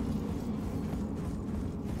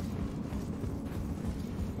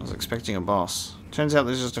 I was expecting a boss. Turns out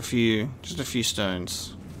there's just a few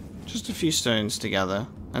stones. Just a few stones to gather.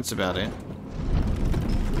 That's about it.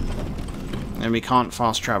 And we can't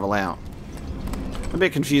fast travel out. I'm a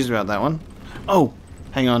bit confused about that one. Oh!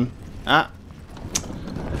 Hang on. Ah!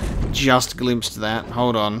 Just glimpsed that.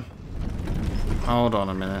 Hold on. Hold on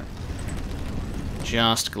a minute.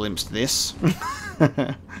 Just glimpsed this.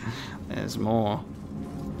 There's more.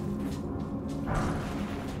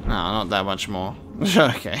 No, not that much more.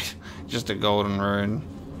 Okay. Just a golden rune.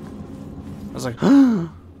 I was like, no.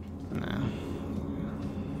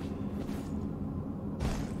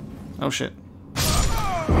 Oh shit.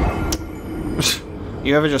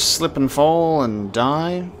 You ever just slip and fall and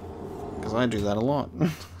die? Because I do that a lot.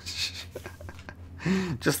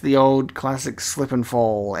 Just the old classic slip and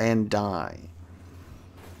fall and die.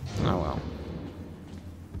 Oh well.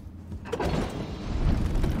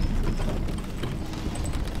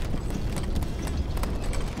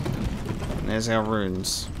 There's our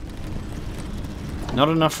runes. Not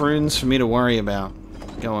enough runes for me to worry about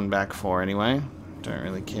going back for anyway. Don't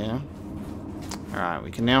really care. Alright,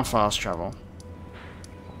 we can now fast travel.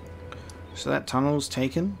 So that tunnel's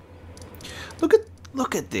taken.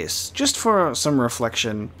 Look at this. Just for some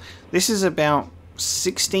reflection, this is about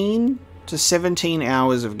 16 to 17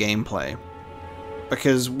 hours of gameplay.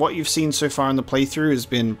 Because what you've seen so far in the playthrough has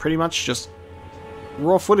been pretty much just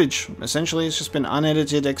raw footage. Essentially, it's just been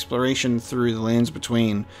unedited exploration through the lands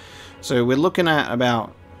between. So we're looking at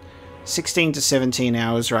about 16 to 17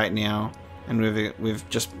 hours right now, and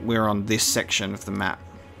we're on this section of the map.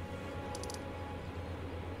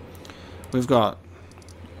 We've got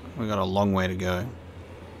a long way to go.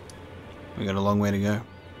 We got a long way to go.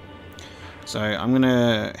 So I'm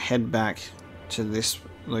gonna head back to this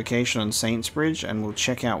location on Saints Bridge, and we'll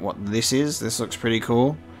check out what this is. This looks pretty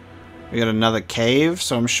cool. We got another cave,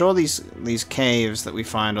 so I'm sure these caves that we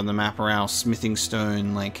find on the map are our smithing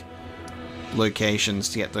stone like locations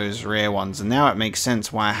to get those rare ones. And now it makes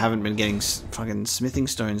sense why I haven't been getting fucking smithing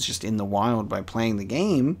stones just in the wild by playing the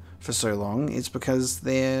game for so long. It's because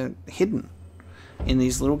they're hidden in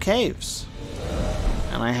these little caves,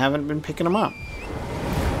 and I haven't been picking them up.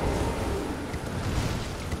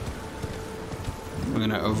 I'm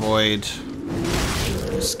gonna avoid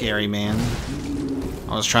Scary Man.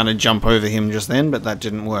 I was trying to jump over him just then, but that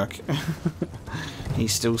didn't work. He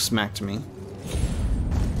still smacked me.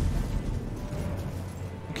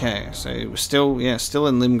 Okay, so we're still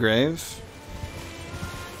in Limgrave.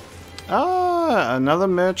 Ah, another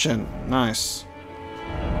merchant. Nice.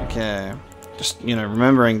 Okay. Just, you know,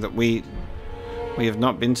 remembering that we have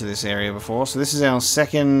not been to this area before. So this is our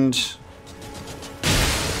second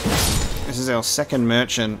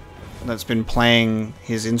merchant that's been playing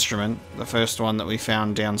his instrument. The first one that we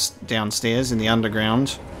found downstairs in the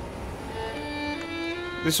underground.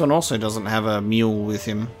 This one also doesn't have a mule with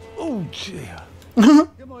him. Oh dear. I'm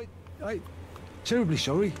terribly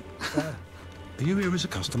sorry. Are you here as a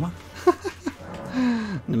customer?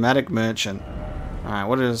 Nomadic merchant. Alright,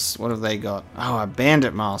 what have they got? Oh, a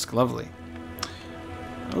bandit mask, lovely.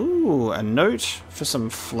 Ooh, a note for some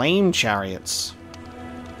flame chariots.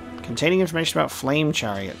 Containing information about flame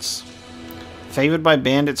chariots. Favored by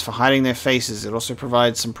bandits for hiding their faces. It also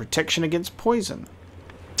provides some protection against poison.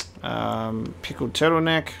 Pickled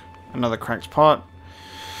turtleneck. Another cracked pot.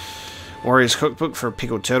 Warrior's cookbook for a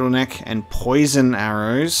pickled turtleneck. And poison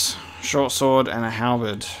arrows. Short sword and a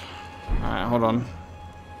halberd. Alright, hold on.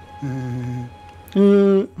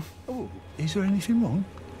 Oh, is there anything wrong?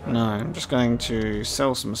 No, I'm just going to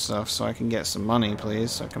sell some stuff so I can get some money,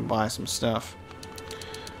 please. So I can buy some stuff.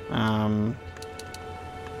 I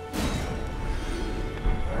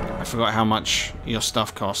forgot how much your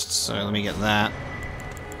stuff costs, so let me get that.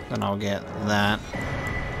 Then I'll get that.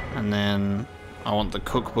 And then I want the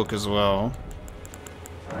cookbook as well.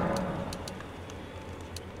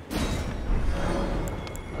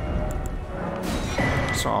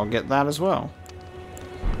 So I'll get that as well.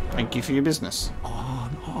 Thank you for your business. Oh,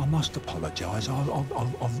 I must apologise.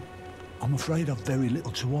 I'm afraid I've very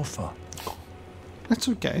little to offer. That's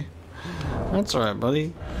okay. That's alright,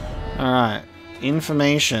 buddy. Alright.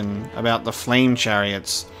 Information about the flame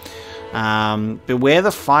chariots. Beware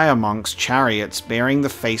the fire monks' chariots bearing the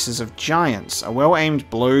faces of giants. A well-aimed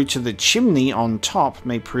blow to the chimney on top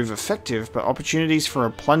may prove effective, but opportunities for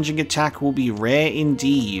a plunging attack will be rare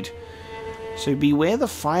indeed. So beware the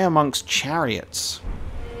fire monks' chariots.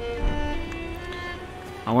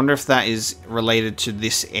 I wonder if that is related to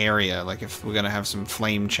this area, like if we're going to have some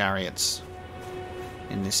flame chariots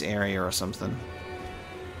in this area or something.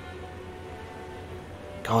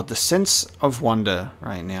 God, the sense of wonder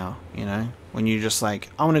right now, you know? When you're just like,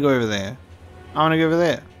 I want to go over there. I want to go over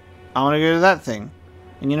there. I want to go to that thing.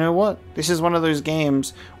 And you know what? This is one of those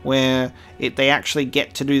games where they actually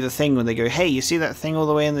get to do the thing when they go, hey, you see that thing all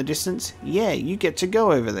the way in the distance? Yeah, you get to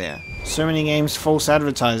go over there. So many games false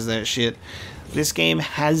advertise that shit. This game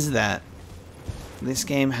has that. This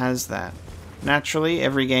game has that. Naturally,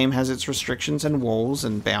 every game has its restrictions and walls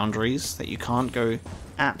and boundaries that you can't go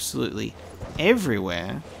absolutely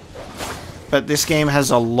everywhere. But this game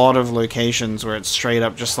has a lot of locations where it's straight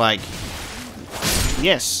up just like,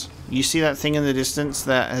 yes, you see that thing in the distance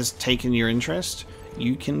that has taken your interest?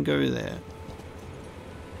 You can go there.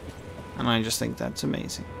 And I just think that's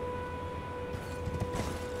amazing.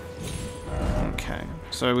 Okay,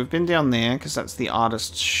 so we've been down there because that's the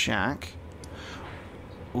artist's shack.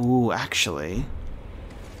 Ooh, actually,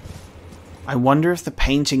 I wonder if the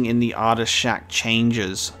painting in the artist's shack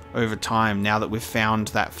changes over time now that we've found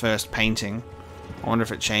that first painting. I wonder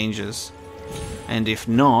if it changes. And if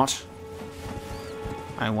not,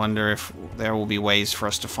 I wonder if there will be ways for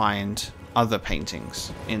us to find other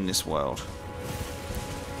paintings in this world.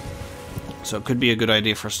 So it could be a good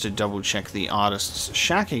idea for us to double check the artist's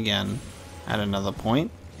shack again at another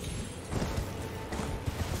point.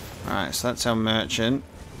 Alright, so that's our merchant.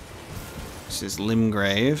 This is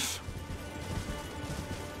Limgrave.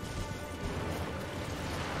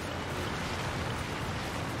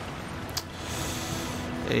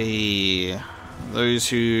 Hey, those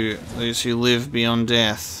who live beyond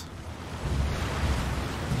death.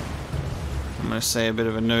 I'm gonna say a bit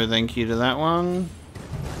of a no thank you to that one.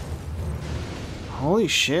 Holy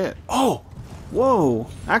shit. Oh! Whoa!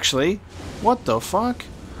 Actually, what the fuck?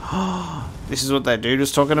 This is what that dude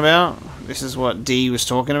was talking about? This is what D was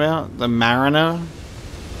talking about? The Mariner?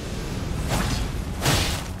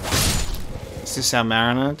 Is this our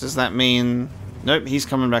Mariner? Does that mean... Nope, he's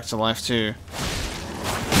coming back to life too.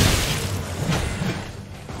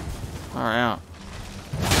 Far out.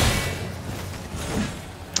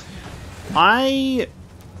 I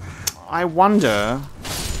wonder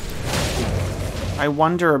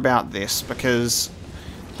about this, because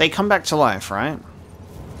they come back to life, right?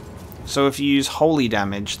 So if you use holy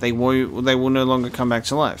damage, they will no longer come back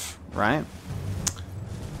to life, right?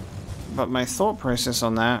 But my thought process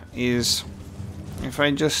on that is, if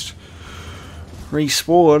I just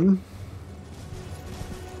respawn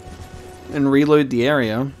and reload the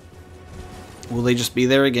area, will they just be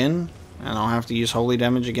there again? And I'll have to use holy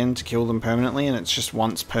damage again to kill them permanently, and it's just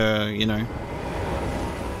once per, you know,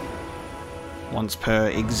 once per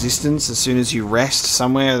existence. As soon as you rest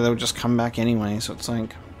somewhere, they'll just come back anyway. So it's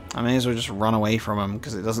like, I may as well just run away from them,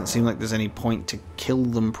 because it doesn't seem like there's any point to kill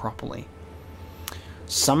them properly.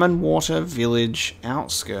 Summon Water Village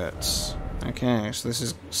Outskirts. Okay, so this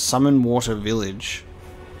is Summon Water Village.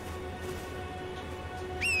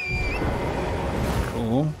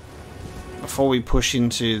 Cool. Before we push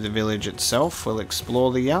into the village itself, we'll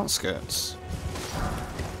explore the outskirts.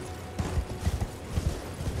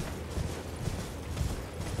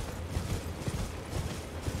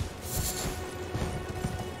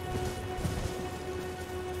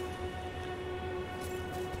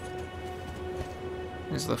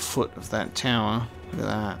 There's the foot of that tower. Look at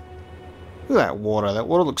that. Look at that water. That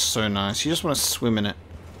water looks so nice. You just want to swim in it.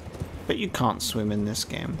 But you can't swim in this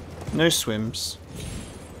game. No swims.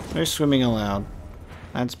 No swimming allowed.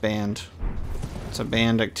 That's banned. It's a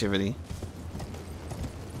banned activity.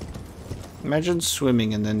 Imagine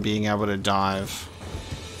swimming and then being able to dive.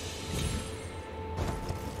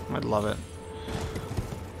 I'd love it.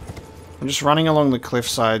 I'm just running along the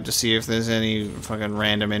cliffside to see if there's any fucking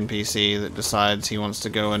random NPC that decides he wants to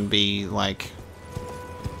go and be, like,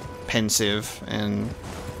 pensive and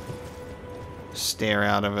stare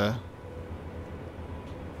out of a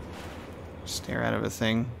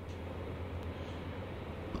thing.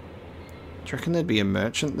 Do you reckon there'd be a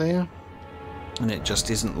merchant there? And it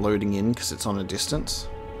just isn't loading in because it's on a distance?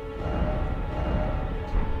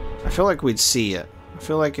 I feel like we'd see it. I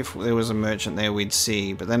feel like if there was a merchant there, we'd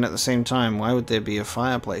see. But then at the same time, why would there be a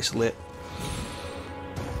fireplace lit?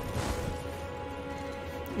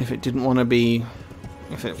 If it didn't want to be...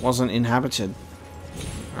 if it wasn't inhabited.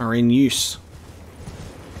 Or in use.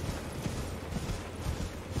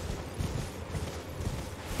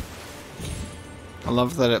 I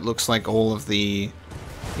love that it looks like all of the...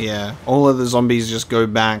 yeah, all of the zombies just go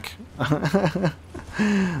back.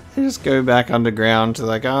 They just go back underground to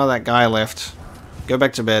like, oh, that guy left. Go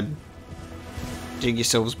back to bed. Dig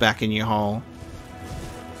yourselves back in your hole.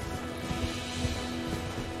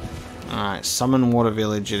 Alright, Summon Water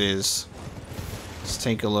Village it is. Let's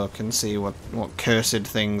take a look and see what cursed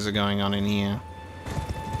things are going on in here.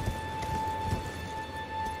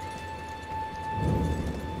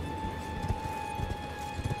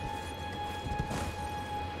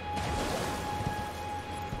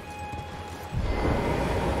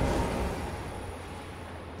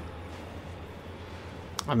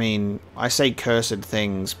 I mean, I say cursed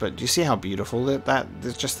things, but do you see how beautiful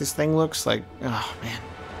just this thing looks? Like, oh man.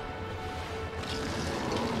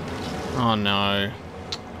 Oh no.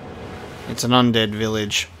 It's an undead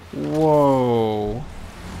village. Whoa.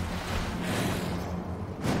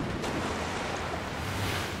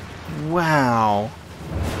 Wow.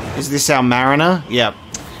 Is this our Mariner? Yep.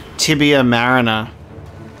 Tibia Mariner.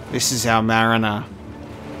 This is our Mariner.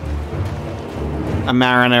 A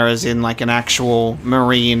mariner as in like an actual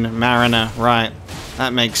marine mariner, right?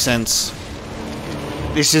 That makes sense.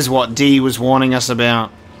 This is what D was warning us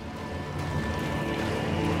about.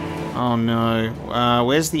 Oh no.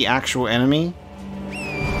 Where's the actual enemy?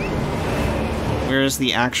 Where is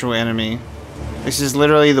the actual enemy? This is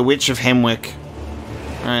literally the Witch of Hemwick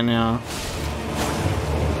right now.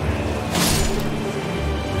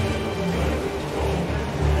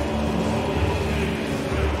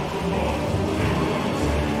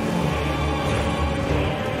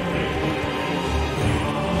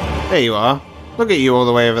 There you are. Look at you all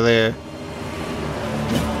the way over there.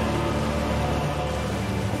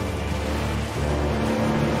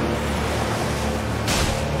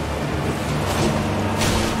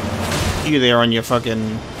 You there on your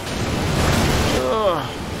fucking...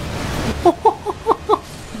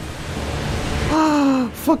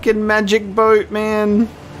 Fucking magic boat, man.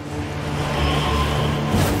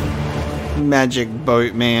 Magic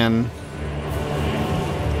boat, man.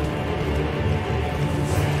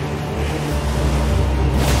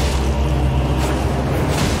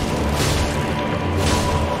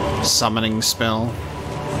 Summoning spell.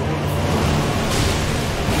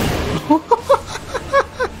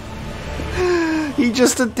 He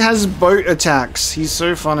just has boat attacks. He's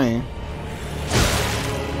so funny.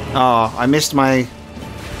 Oh, I missed my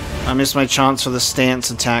chance for the stance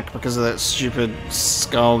attack because of that stupid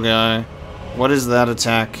skull guy. What is that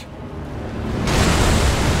attack?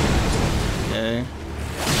 Okay.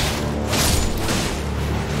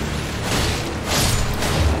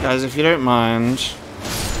 Guys, if you don't mind,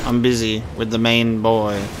 I'm busy with the main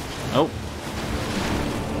boy. Oh.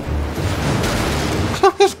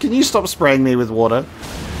 Can you stop spraying me with water?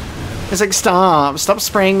 It's like, stop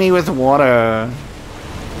spraying me with water.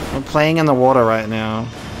 I'm playing in the water right now.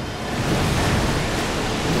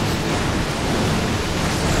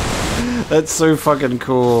 That's so fucking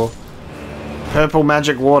cool. Purple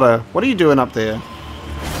magic water. What are you doing up there?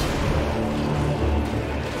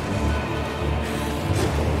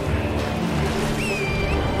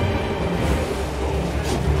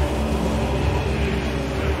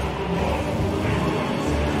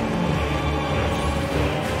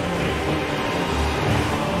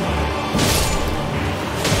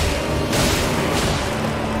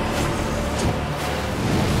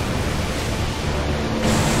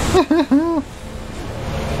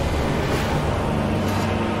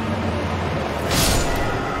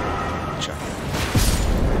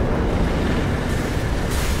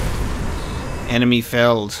 Enemy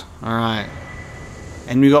felled. Alright.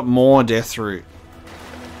 And we got more Deathroot.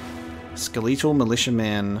 Skeletal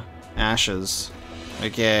Militiaman. Ashes.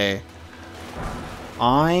 Okay.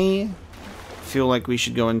 I feel like we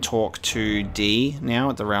should go and talk to D now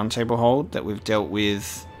at the round table hold that we've dealt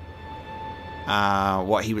with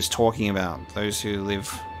what he was talking about. Those who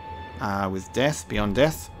live with death, beyond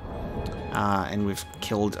death. And we've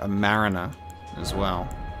killed a mariner as well.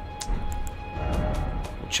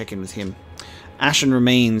 We'll check in with him. Ashen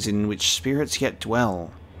remains in which spirits yet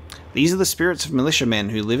dwell. These are the spirits of militiamen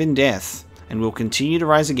who live in death and will continue to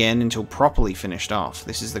rise again until properly finished off.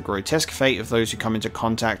 This is the grotesque fate of those who come into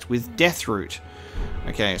contact with Deathroot.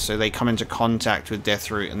 Okay, so they come into contact with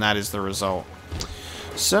Deathroot and that is the result.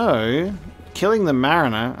 So, killing the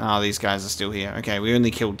mariner... Oh, these guys are still here. Okay, we only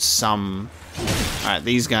killed some. Alright,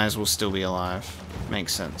 these guys will still be alive.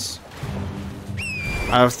 Makes sense.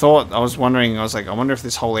 I was wondering, I was like, I wonder if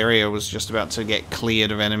this whole area was just about to get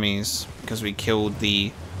cleared of enemies because we killed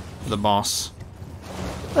the boss.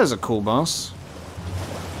 There's a cool boss.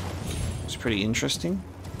 It's pretty interesting.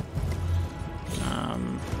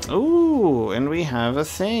 Ooh, and we have a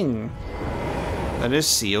thing that is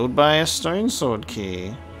sealed by a stone sword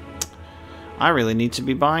key. I really need to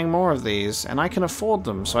be buying more of these, and I can afford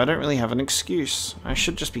them, so I don't really have an excuse. I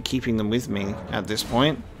should just be keeping them with me at this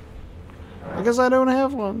point. Because I don't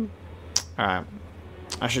have one. Alright.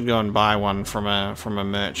 I should go and buy one from a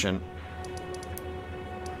merchant.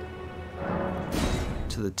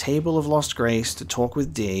 To the Table of Lost Grace to talk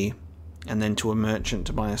with D, and then to a merchant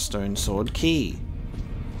to buy a stone sword key.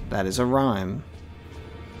 That is a rhyme.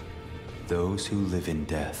 Those who live in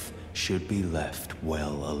death should be left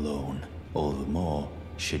well alone. All the more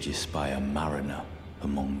should you spy a mariner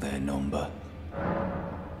among their number.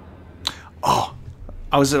 Oh!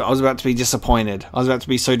 I was about to be disappointed. I was about to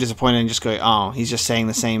be so disappointed and just go, oh, he's just saying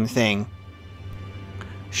the same thing.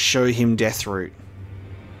 Show him Deathroot.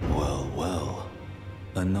 Well, well.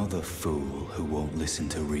 Another fool who won't listen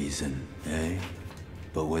to reason, eh?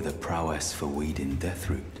 But with a prowess for weeding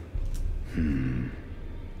Deathroot.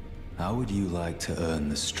 How would you like to earn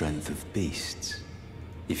the strength of beasts?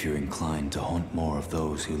 If you're inclined to hunt more of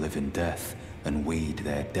those who live in death and weed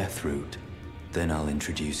their Deathroot, then I'll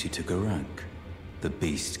introduce you to Garank, the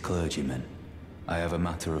beast clergyman. I have a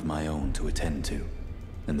matter of my own to attend to,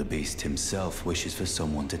 and the beast himself wishes for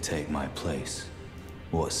someone to take my place.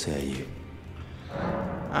 What say you?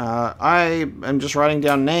 I am just writing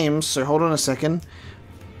down names, so hold on a second.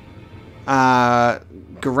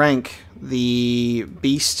 Garank, the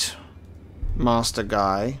beast master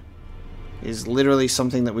guy, is literally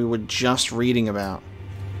something that we were just reading about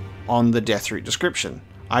on the Deathroot description.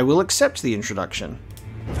 I will accept the introduction.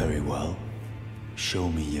 Very well. Show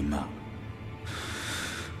me your map.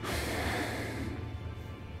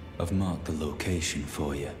 I've marked the location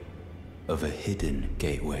for you, of a hidden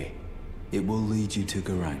gateway. It will lead you to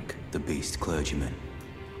Garank, the beast clergyman.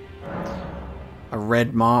 A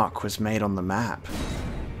red mark was made on the map.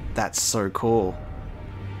 That's so cool.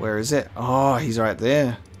 Where is it? Oh, he's right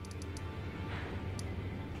there.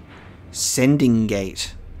 Sending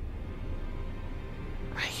gate.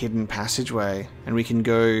 A hidden passageway. And we can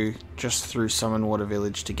go just through Summon Water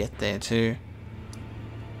Village to get there too.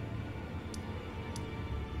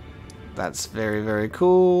 That's very, very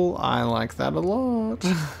cool. I like that a lot.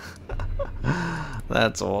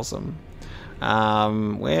 That's awesome.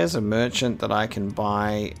 Where's a merchant that I can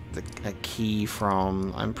buy a key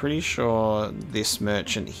from? I'm pretty sure this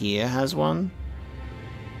merchant here has one.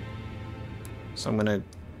 So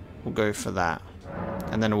we'll go for that.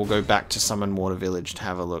 And then we'll go back to Summon Water Village to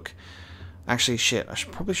have a look. Actually, shit, I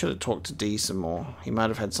probably should have talked to D some more. He might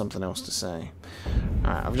have had something else to say.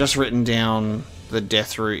 Alright, I've just written down the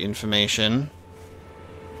death route information.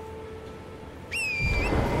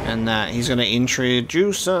 And that he's going to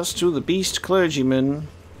introduce us to the beast clergyman.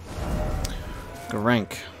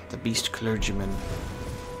 Garank, the beast clergyman.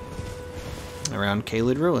 Around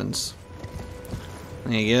Caelid Ruins.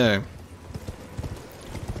 There you go.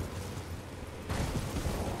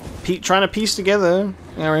 Trying to piece together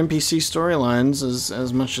our NPC storylines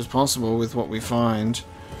as much as possible with what we find.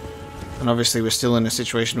 And obviously we're still in a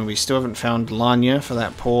situation where we still haven't found Lanya for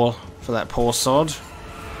that poor sod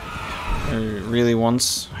who really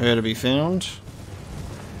wants her to be found.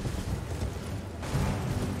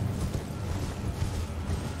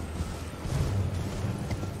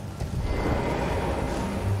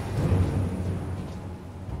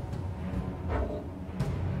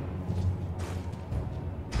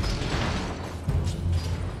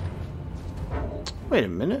 Wait a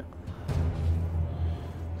minute.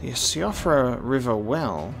 The Siofra River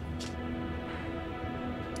well.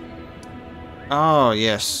 Oh,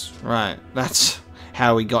 yes. Right. That's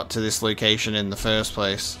how we got to this location in the first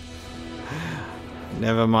place.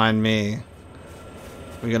 Never mind me.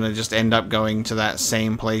 We're gonna just end up going to that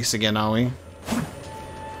same place again, are we?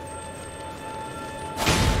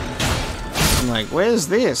 I'm like, where's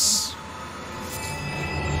this?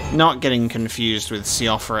 Not getting confused with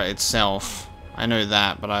Siofra itself. I know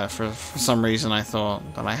that, but for some reason I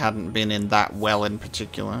thought that I hadn't been in that well in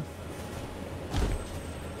particular.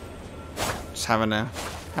 Just having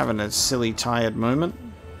a silly, tired moment.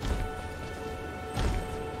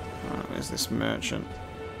 Oh, where's this merchant?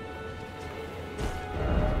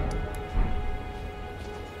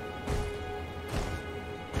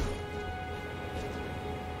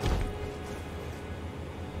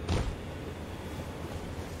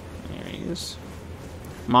 There he is.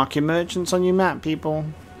 Mark your merchants on your map, people.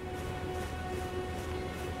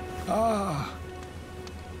 Ah.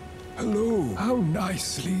 Hello. How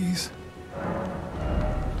nice, Sleaze.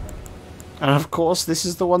 And of course, this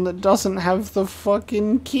is the one that doesn't have the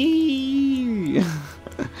fucking key.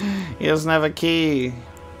 He doesn't have a key.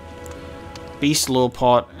 Beast Lore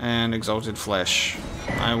Pot and Exalted Flesh.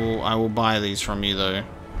 I will buy these from you, though.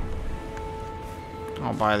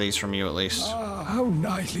 I'll buy these from you at least. Ah, how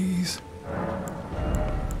nice, Sleaze.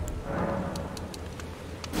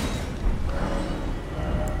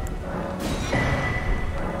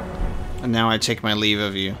 And now I take my leave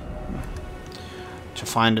of you. To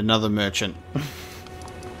find another merchant.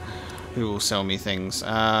 Who will sell me things.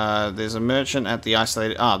 There's a merchant at the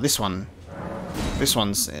isolated... Ah, this one. This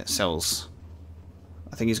one sells.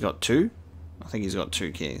 I think he's got two. I think he's got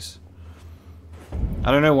 2 keys.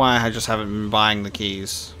 I don't know why I just haven't been buying the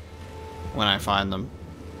keys. When I find them.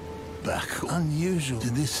 Back unusual.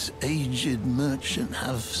 Did this aged merchant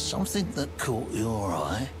have something that caught your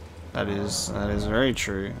eye? That is very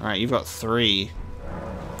true. Alright, you've got 3.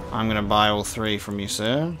 I'm gonna buy all 3 from you,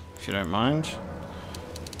 sir, if you don't mind.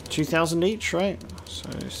 2,000 each, right? So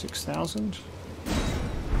 6,000.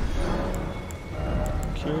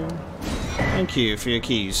 Thank you. Thank you for your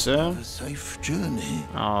keys, sir. A safe journey.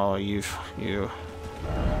 Oh,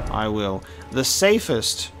 I will. The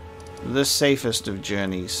safest of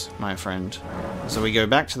journeys, my friend. So we go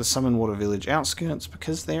back to the Summon Water Village outskirts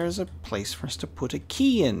because there is a place for us to put a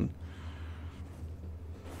key in.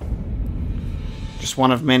 Just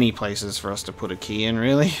one of many places for us to put a key in,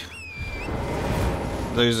 really.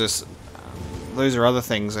 Those are other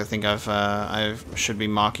things I think I should be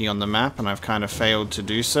marking on the map, and I've kind of failed to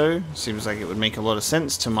do so. Seems like it would make a lot of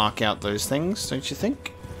sense to mark out those things, don't you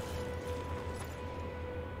think?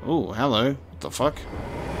 Oh, hello. What the fuck?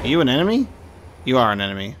 Are you an enemy? You are an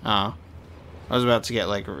enemy. Ah. I was about to get,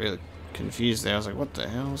 like, really confused there. I was like, what the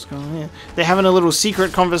hell is going on here? They're having a little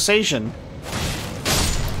secret conversation.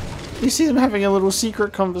 You see them having a little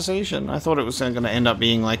secret conversation. I thought it was going to end up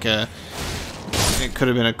being like a... It could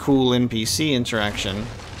have been a cool NPC interaction.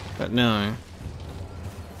 But no.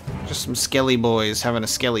 Just some skelly boys having a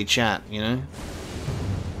skelly chat, you know?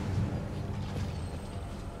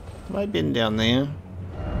 Have I been down there?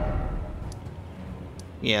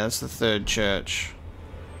 Yeah, that's the third church.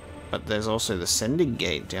 But there's also the sending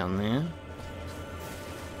gate down there.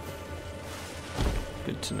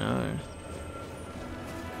 Good to know.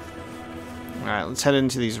 Alright, let's head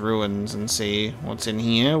into these ruins and see what's in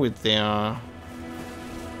here with our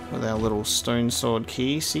little stone sword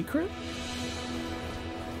key secret.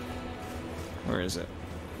 Where is it?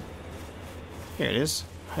 Here it is.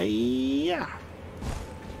 Hiya!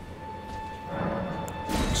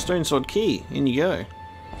 Stone sword key. In you go.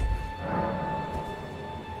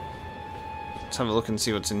 Let's have a look and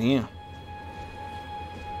see what's in here.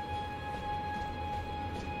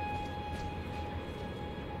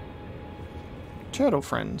 Turtle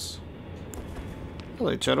friends.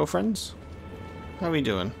 Hello, turtle friends. How are we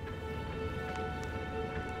doing?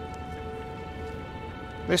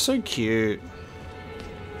 They're so cute.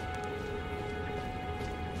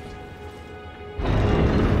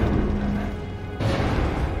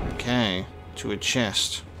 Okay, to a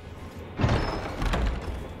chest.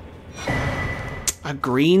 A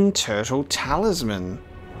green turtle talisman.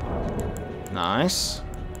 Nice.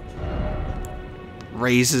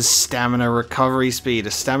 Raises stamina recovery speed.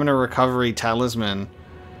 A stamina recovery talisman.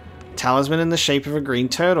 Talisman in the shape of a green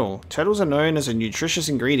turtle. Turtles are known as a nutritious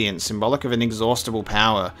ingredient, symbolic of inexhaustible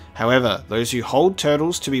power. However, those who hold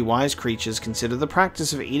turtles to be wise creatures consider the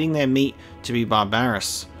practice of eating their meat to be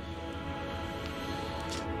barbarous.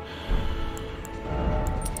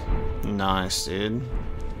 Nice, dude.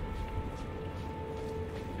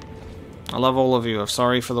 I love all of you. I'm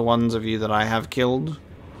sorry for the ones of you that I have killed.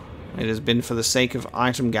 It has been for the sake of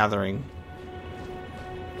item gathering.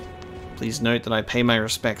 Please note that I pay my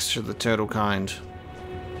respects to the turtle kind.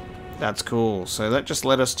 That's cool. So that just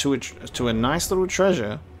led us to a nice little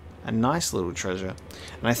treasure. A nice little treasure.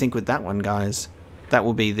 And I think with that one, guys, that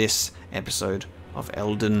will be this episode of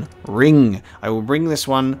Elden Ring. I will bring this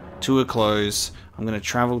one to a close. I'm going to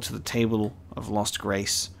travel to the Table of Lost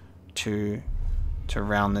Grace to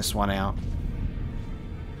round this one out.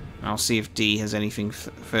 I'll see if D has anything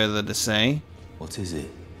further to say. What is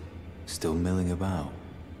it? Still milling about?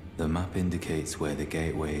 The map indicates where the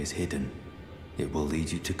gateway is hidden. It will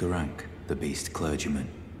lead you to Garank, the beast clergyman.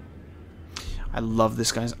 I love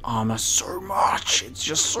this guy's armor so much. It's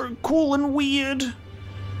just so cool and weird.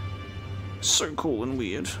 So cool and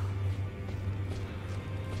weird.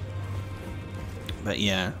 But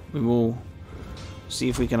yeah, we will see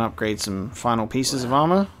if we can upgrade some final pieces of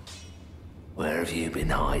armor. Where have you been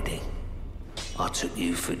hiding? I took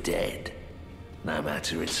you for dead. No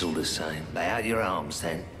matter, it's all the same. Lay out your arms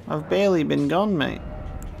then. I've barely been gone, mate.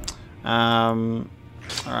 Alright,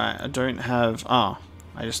 I don't have... I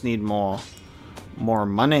just need more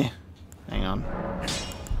money. Hang on.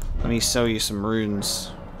 Let me sell you some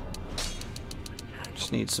runes.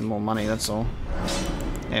 Just need some more money, that's all.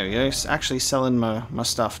 There we go. It's actually selling my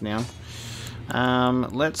stuff now.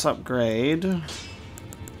 Let's upgrade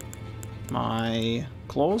my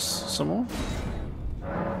claws some more.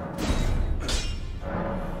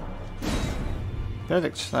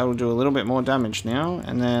 Perfect. That will do a little bit more damage now.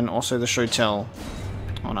 And then also the Shotel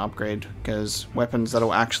on upgrade, because weapons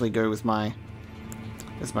that'll actually go with my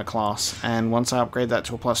class. And once I upgrade that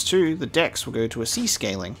to a +2, the dex will go to a C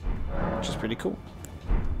scaling, which is pretty cool.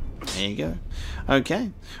 There you go.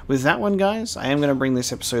 Okay, with that one, guys, I am going to bring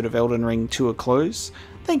this episode of Elden Ring to a close.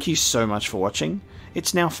 Thank you so much for watching.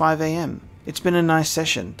 It's now 5 AM. It's been a nice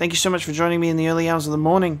session. Thank you so much for joining me in the early hours of the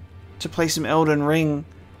morning to play some Elden Ring.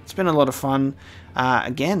 It's been a lot of fun.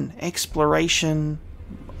 Again, exploration,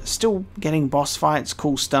 still getting boss fights,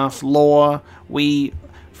 cool stuff, lore. We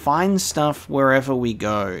find stuff wherever we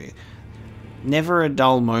go. Never a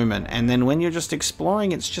dull moment. And then when you're just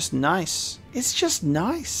exploring, it's just nice. It's just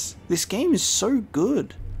nice. This game is so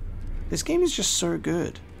good. This game is just so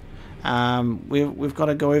good. We've got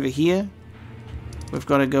to go over here. We've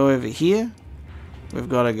got to go over here. We've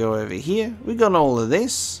got to go over here. We've got all of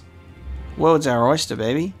this. World's our oyster,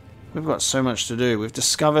 baby. We've got so much to do. We've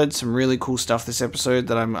discovered some really cool stuff this episode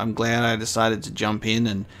that I'm glad I decided to jump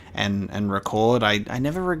in and record. I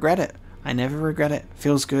never regret it. I never regret it.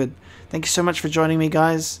 Feels good. Thank you so much for joining me,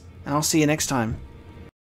 guys, and I'll see you next time.